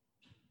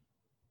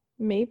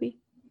 maybe.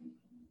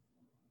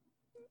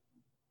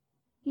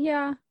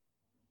 Yeah.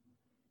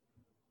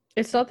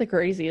 It's not the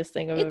craziest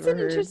thing I've ever heard. It's an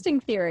interesting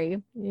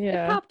theory.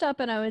 Yeah. It popped up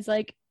and I was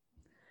like,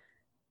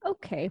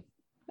 okay.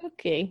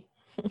 Okay.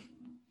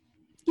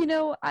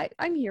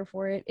 I'm here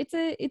for it. It's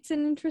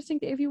an interesting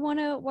thing. If you want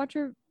to watch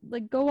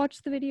go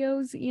watch the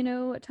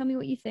videos, tell me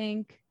what you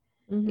think.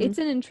 Mm-hmm. It's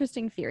an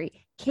interesting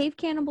theory. Cave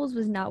cannibals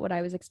was not what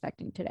I was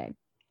expecting today.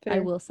 Fair. I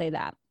will say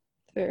that.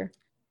 Fair.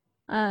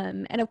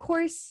 And of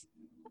course,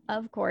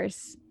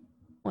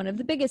 one of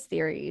the biggest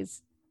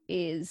theories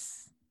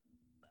is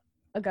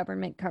a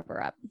government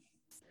cover-up.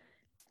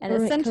 And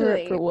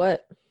essentially, for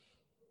what?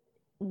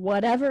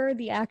 Whatever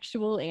the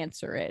actual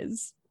answer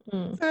is.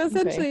 So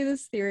essentially,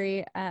 this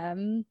theory,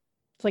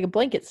 it's like a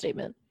blanket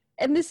statement,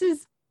 and this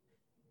is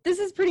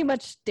pretty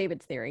much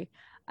David's theory,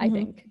 I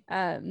think,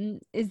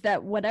 is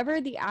that whatever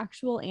the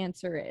actual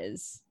answer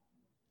is,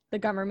 the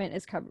government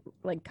is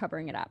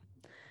covering it up,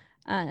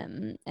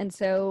 and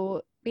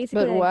so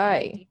basically, but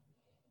why?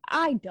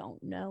 I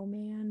don't know,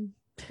 man.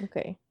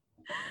 Okay.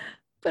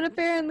 But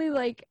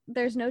apparently,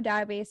 there's no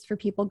database for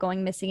people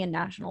going missing in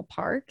national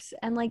parks,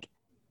 and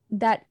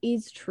that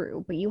is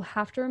true, but you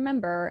have to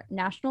remember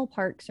national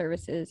park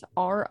services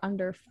are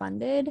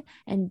underfunded,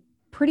 and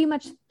pretty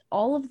much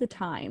all of the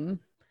time,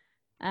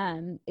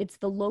 it's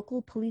the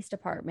local police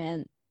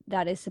department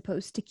that is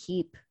supposed to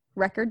keep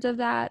records of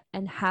that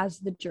and has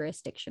the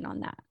jurisdiction on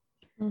that.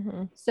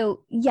 Mm-hmm.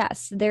 So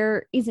yes,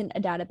 there isn't a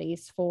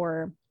database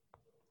for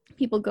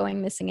people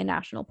going missing in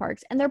national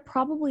parks, and there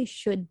probably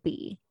should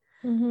be.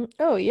 Mm-hmm.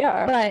 Oh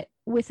yeah. But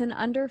with an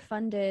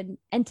underfunded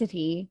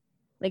entity,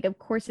 of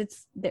course,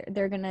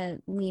 they're gonna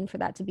lean for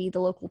that to be the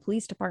local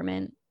police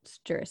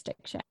department's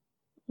jurisdiction,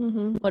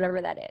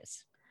 whatever that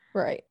is.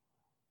 Right.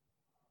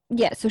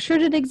 Yeah. So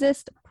should it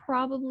exist?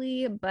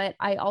 Probably, but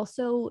I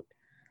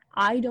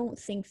don't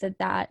think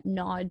that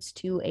nods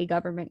to a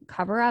government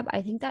cover up.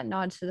 I think that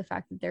nods to the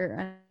fact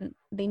that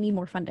they need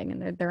more funding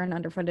and they're an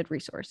underfunded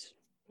resource.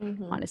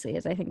 Honestly,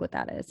 is I think what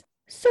that is.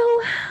 So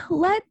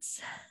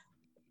let's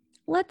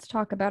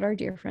talk about our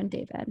dear friend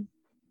David.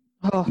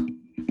 Oh.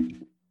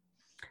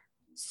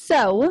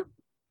 So,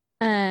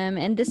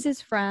 and this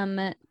is from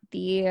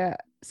the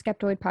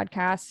Skeptoid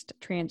podcast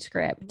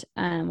transcript,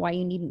 why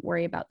you needn't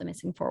worry about the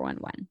missing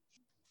 411.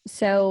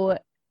 So,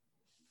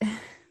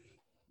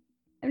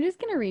 I'm just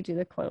going to read you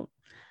the quote.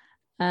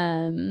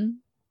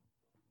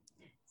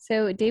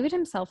 So David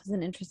himself is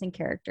an interesting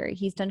character.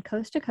 He's done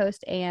Coast to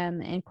Coast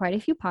AM and quite a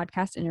few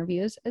podcast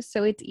interviews,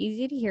 so it's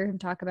easy to hear him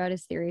talk about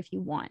his theory if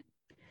you want.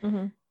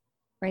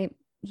 Right?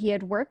 He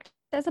had worked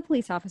as a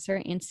police officer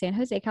in San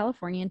Jose,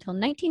 California until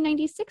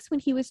 1996 when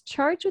he was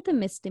charged with a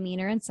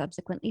misdemeanor and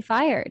subsequently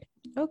fired.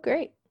 Oh,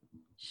 great.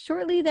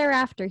 Shortly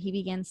thereafter, he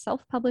began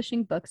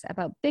self-publishing books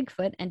about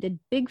Bigfoot and did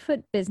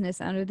Bigfoot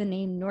business under the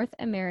name North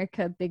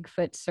America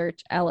Bigfoot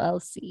Search,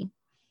 LLC.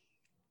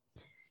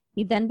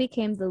 He then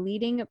became the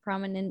leading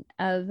proponent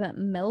of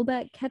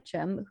Melba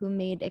Ketchum, who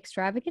made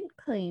extravagant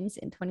claims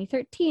in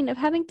 2013 of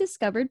having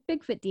discovered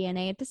Bigfoot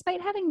DNA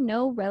despite having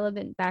no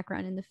relevant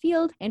background in the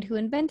field, and who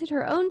invented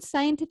her own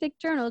scientific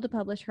journal to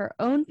publish her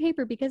own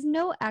paper because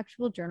no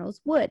actual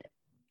journals would.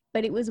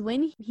 But it was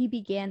when he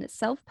began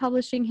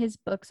self-publishing his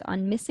books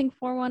on Missing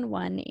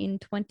 411 in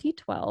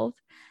 2012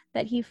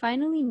 that he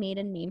finally made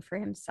a name for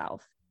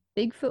himself.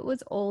 Bigfoot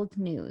was old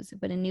news,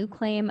 but a new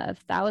claim of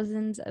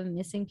thousands of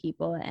missing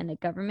people and a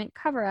government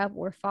cover-up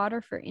were fodder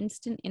for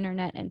instant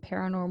internet and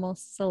paranormal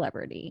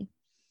celebrity.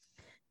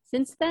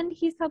 Since then,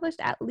 he's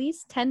published at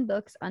least 10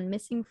 books on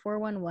Missing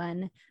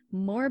 411,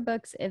 more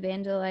books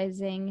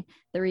evangelizing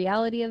the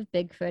reality of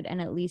Bigfoot,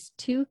 and at least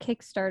 2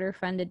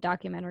 Kickstarter-funded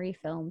documentary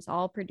films,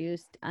 all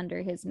produced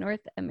under his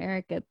North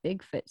America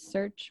Bigfoot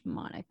Search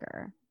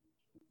moniker.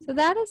 So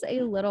that is a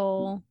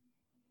little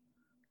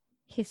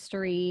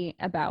history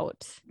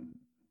about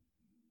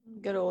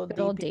Good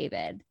old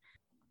David.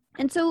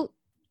 And so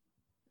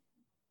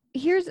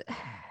here's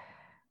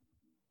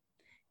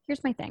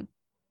my thing.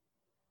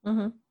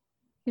 Mm-hmm.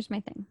 Here's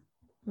my thing.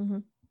 Mm-hmm.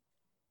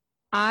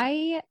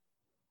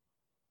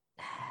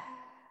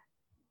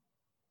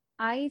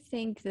 I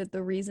think that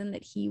the reason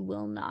that he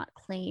will not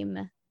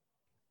claim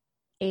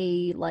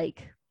a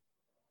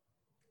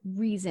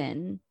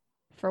reason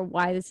for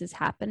why this is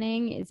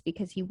happening is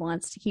because he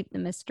wants to keep the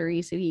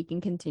mystery so he can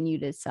continue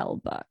to sell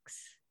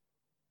books.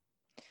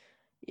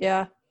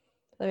 Yeah,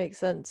 that makes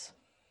sense.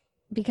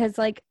 Because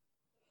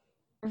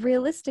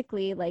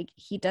realistically,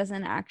 he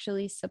doesn't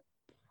actually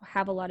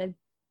have a lot of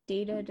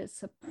data to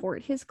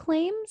support his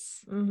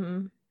claims.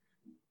 Mm-hmm.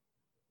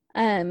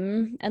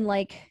 And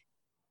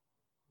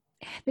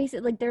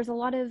basically there's a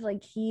lot of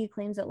he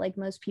claims that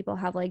most people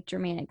have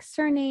Germanic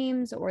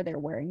surnames, or they're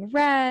wearing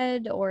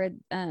red, or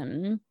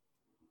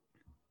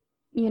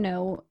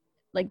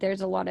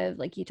there's a lot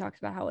of he talks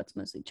about how it's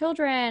mostly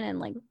children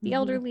and the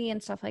elderly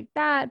and stuff like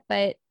that,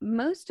 but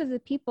most of the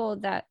people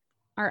that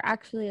are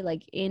actually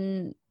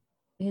in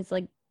his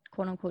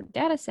quote unquote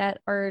data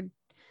set are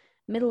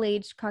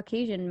middle-aged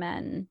Caucasian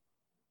men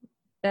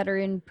that are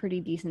in pretty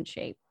decent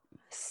shape.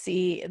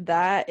 See,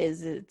 that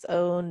is its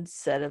own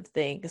set of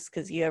things,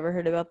 because you ever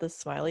heard about the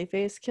smiley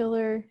face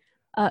killer?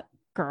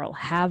 Girl,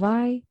 have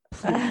I?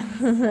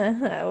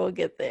 I will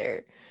get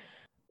there.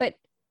 But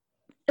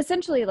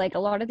essentially, a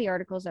lot of the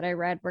articles that I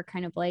read were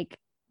kind of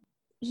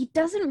he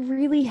doesn't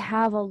really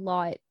have a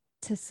lot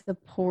to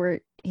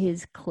support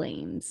his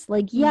claims.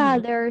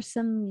 There are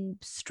some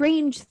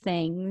strange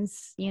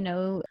things,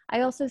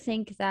 I also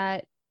think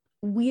that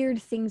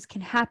weird things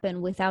can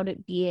happen without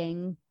it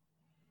being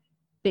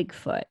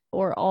Bigfoot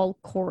or all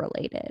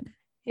correlated.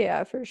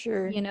 Yeah, for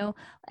sure.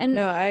 And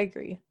no, I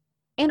agree.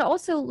 And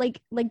also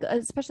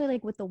especially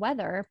with the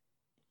weather.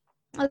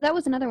 Oh, that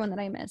was another one that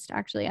I missed,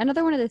 actually.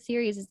 Another one of the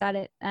theories is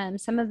that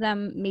some of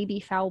them may be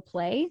foul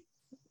play.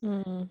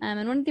 Mm.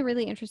 And one of the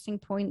really interesting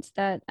points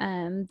that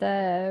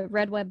the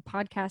Red Web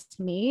podcast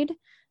made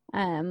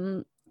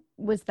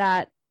was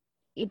that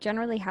it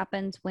generally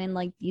happens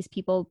when these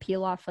people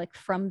peel off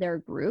from their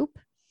group,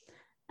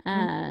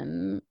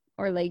 or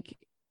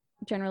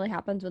generally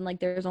happens when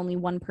there's only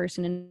one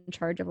person in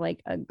charge of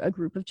a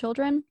group of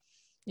children,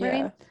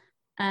 right?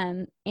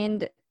 And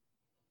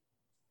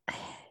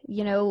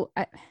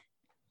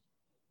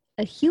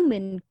a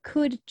human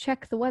could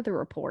check the weather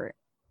report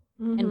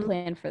and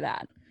plan for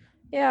that.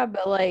 Yeah,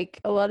 but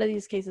a lot of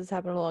these cases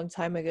happened a long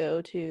time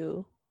ago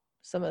too.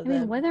 Some of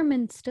them.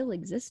 Weathermen still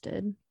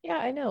existed. Yeah,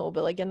 I know,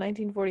 but in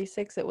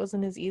 1946, it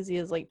wasn't as easy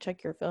as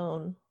check your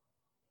phone.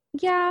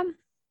 Yeah,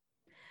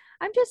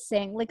 I'm just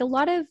saying, a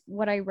lot of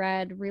what I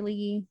read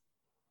really,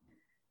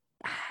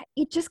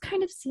 it just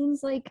kind of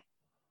seems like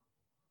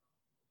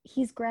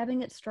he's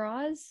grabbing at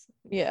straws.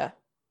 Yeah.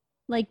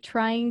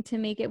 Trying to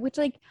make it, which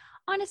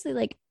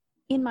honestly,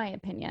 in my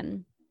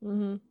opinion,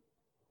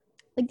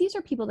 these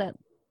are people that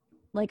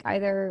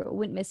either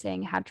went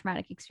missing, had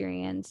traumatic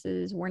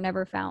experiences, were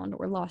never found,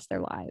 or lost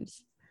their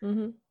lives.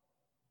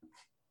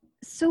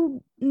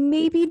 So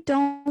maybe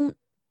don't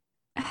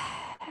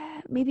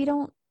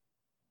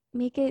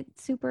make it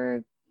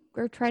super,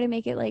 or try to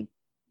make it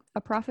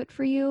a profit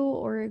for you,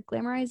 or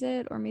glamorize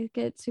it, or make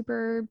it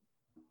super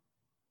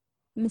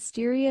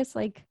mysterious.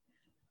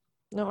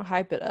 Don't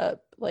hype it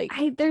up.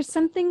 There's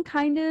something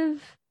kind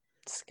of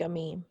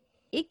scummy,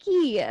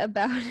 icky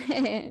about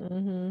it.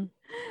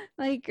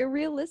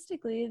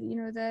 Realistically,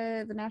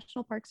 the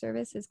National Park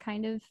Service is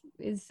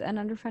an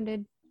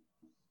underfunded,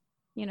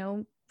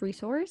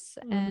 resource,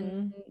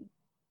 and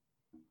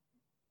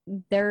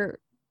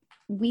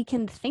we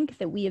can think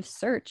that we have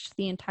searched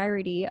the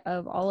entirety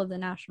of all of the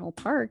national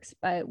parks,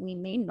 but we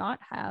may not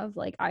have.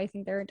 I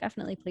think there are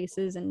definitely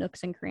places and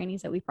nooks and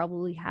crannies that we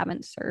probably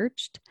haven't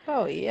searched.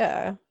 Oh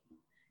yeah.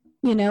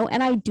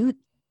 And I do,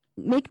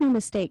 make no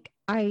mistake,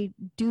 I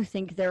do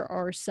think there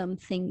are some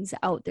things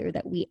out there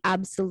that we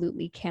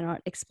absolutely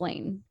cannot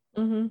explain.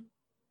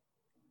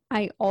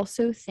 I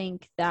also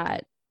think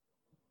that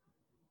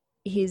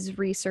his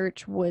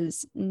research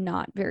was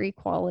not very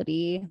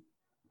quality.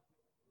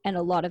 And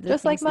a lot of the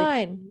just like things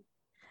mine.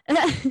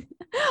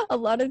 a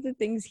lot of the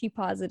things he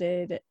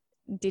posited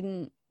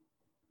didn't.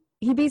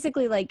 He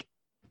basically was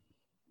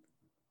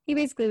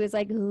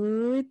like,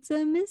 oh, it's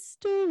a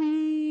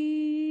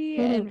mystery,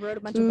 and wrote a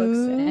bunch of books.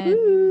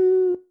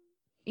 And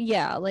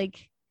yeah,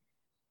 like,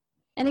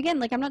 and again,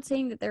 like, I'm not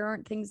saying that there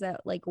aren't things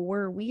that like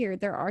were weird.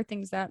 There are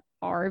things that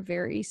are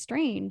very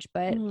strange,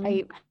 but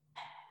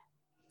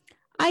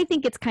I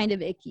think it's kind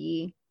of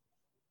icky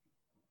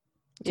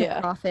to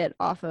profit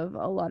off of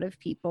a lot of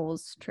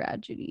people's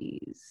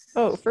tragedies.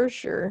 Oh, for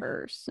sure.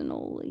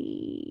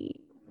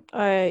 Personally,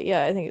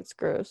 I think it's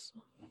gross.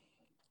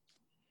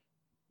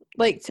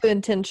 Like, to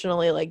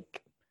intentionally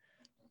like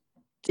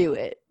do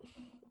it.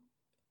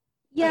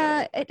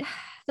 Yeah,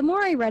 the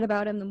more I read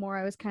about him, the more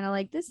I was kind of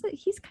like,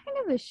 he's kind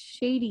of a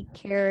shady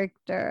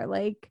character.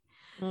 Like,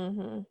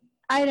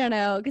 I don't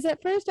know, because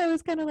at first I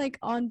was kind of like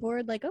on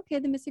board, like, okay,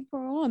 the missing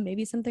 411,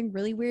 maybe something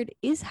really weird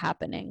is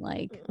happening,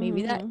 like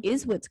maybe that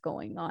is what's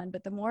going on.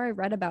 But the more I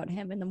read about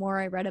him, and the more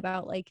I read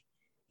about like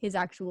his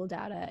actual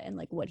data and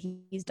like what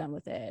he's done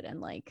with it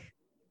and like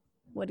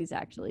what he's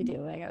actually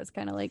doing, I was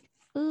kind of like,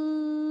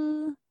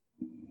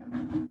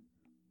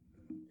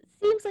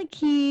 seems like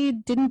he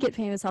didn't get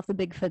famous off the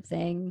Bigfoot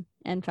thing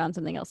and found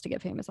something else to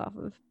get famous off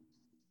of.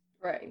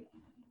 Right.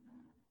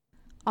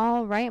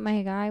 All right,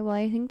 my guy. Well,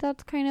 I think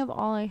that's kind of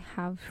all I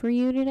have for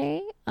you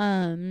today.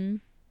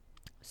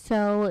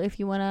 So if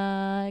you want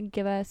to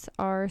give us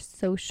our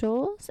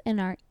socials and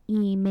our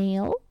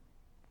email,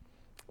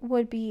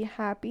 would be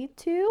happy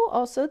to.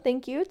 Also,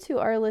 thank you to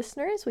our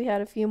listeners. We had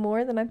a few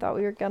more than I thought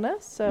we were gonna.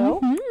 So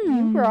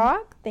you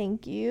rock.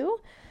 Thank you.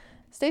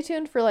 Stay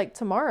tuned for like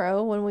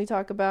tomorrow when we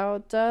talk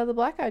about the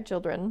Black Eyed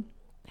Children.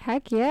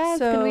 Heck yeah, it's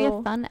gonna be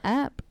a fun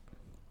app.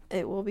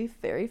 It will be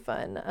very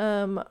fun.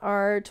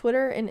 Our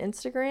Twitter and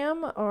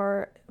Instagram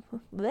are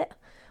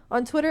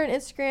on Twitter and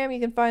Instagram. You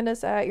can find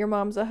us at Your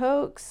Mom's a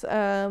Hoax.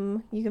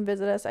 You can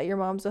visit us at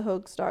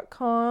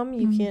yourmomsahoax.com.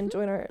 You can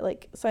join our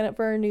sign up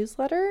for our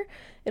newsletter.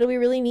 It'll be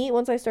really neat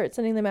once I start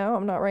sending them out.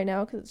 I'm not right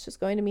now because it's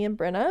just going to me and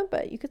Brenna,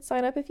 but you could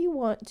sign up if you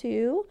want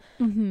to.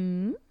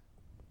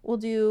 We'll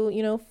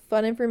do,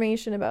 fun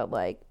information about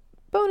like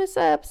bonus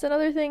eps and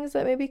other things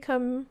that maybe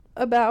come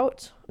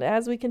about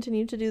as we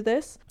continue to do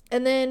this.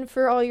 And then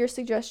for all your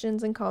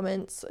suggestions and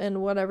comments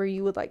and whatever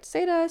you would like to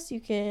say to us, you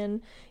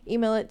can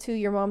email it to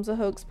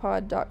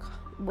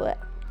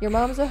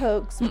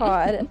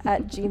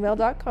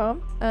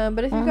yourmomsahoaxpod@gmail.com.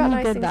 But if you've got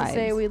nice things to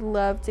say, we'd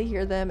love to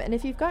hear them. And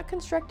if you've got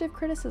constructive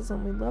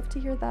criticism, we'd love to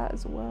hear that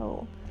as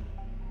well.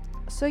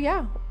 So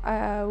yeah,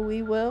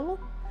 we will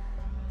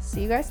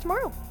see you guys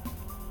tomorrow.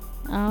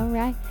 All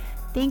right.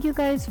 Thank you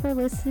guys for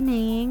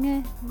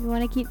listening. We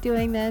want to keep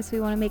doing this. We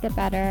want to make it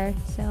better.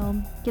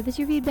 So give us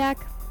your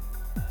feedback.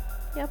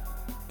 Yep.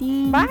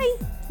 Thanks. Bye.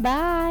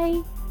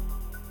 Bye.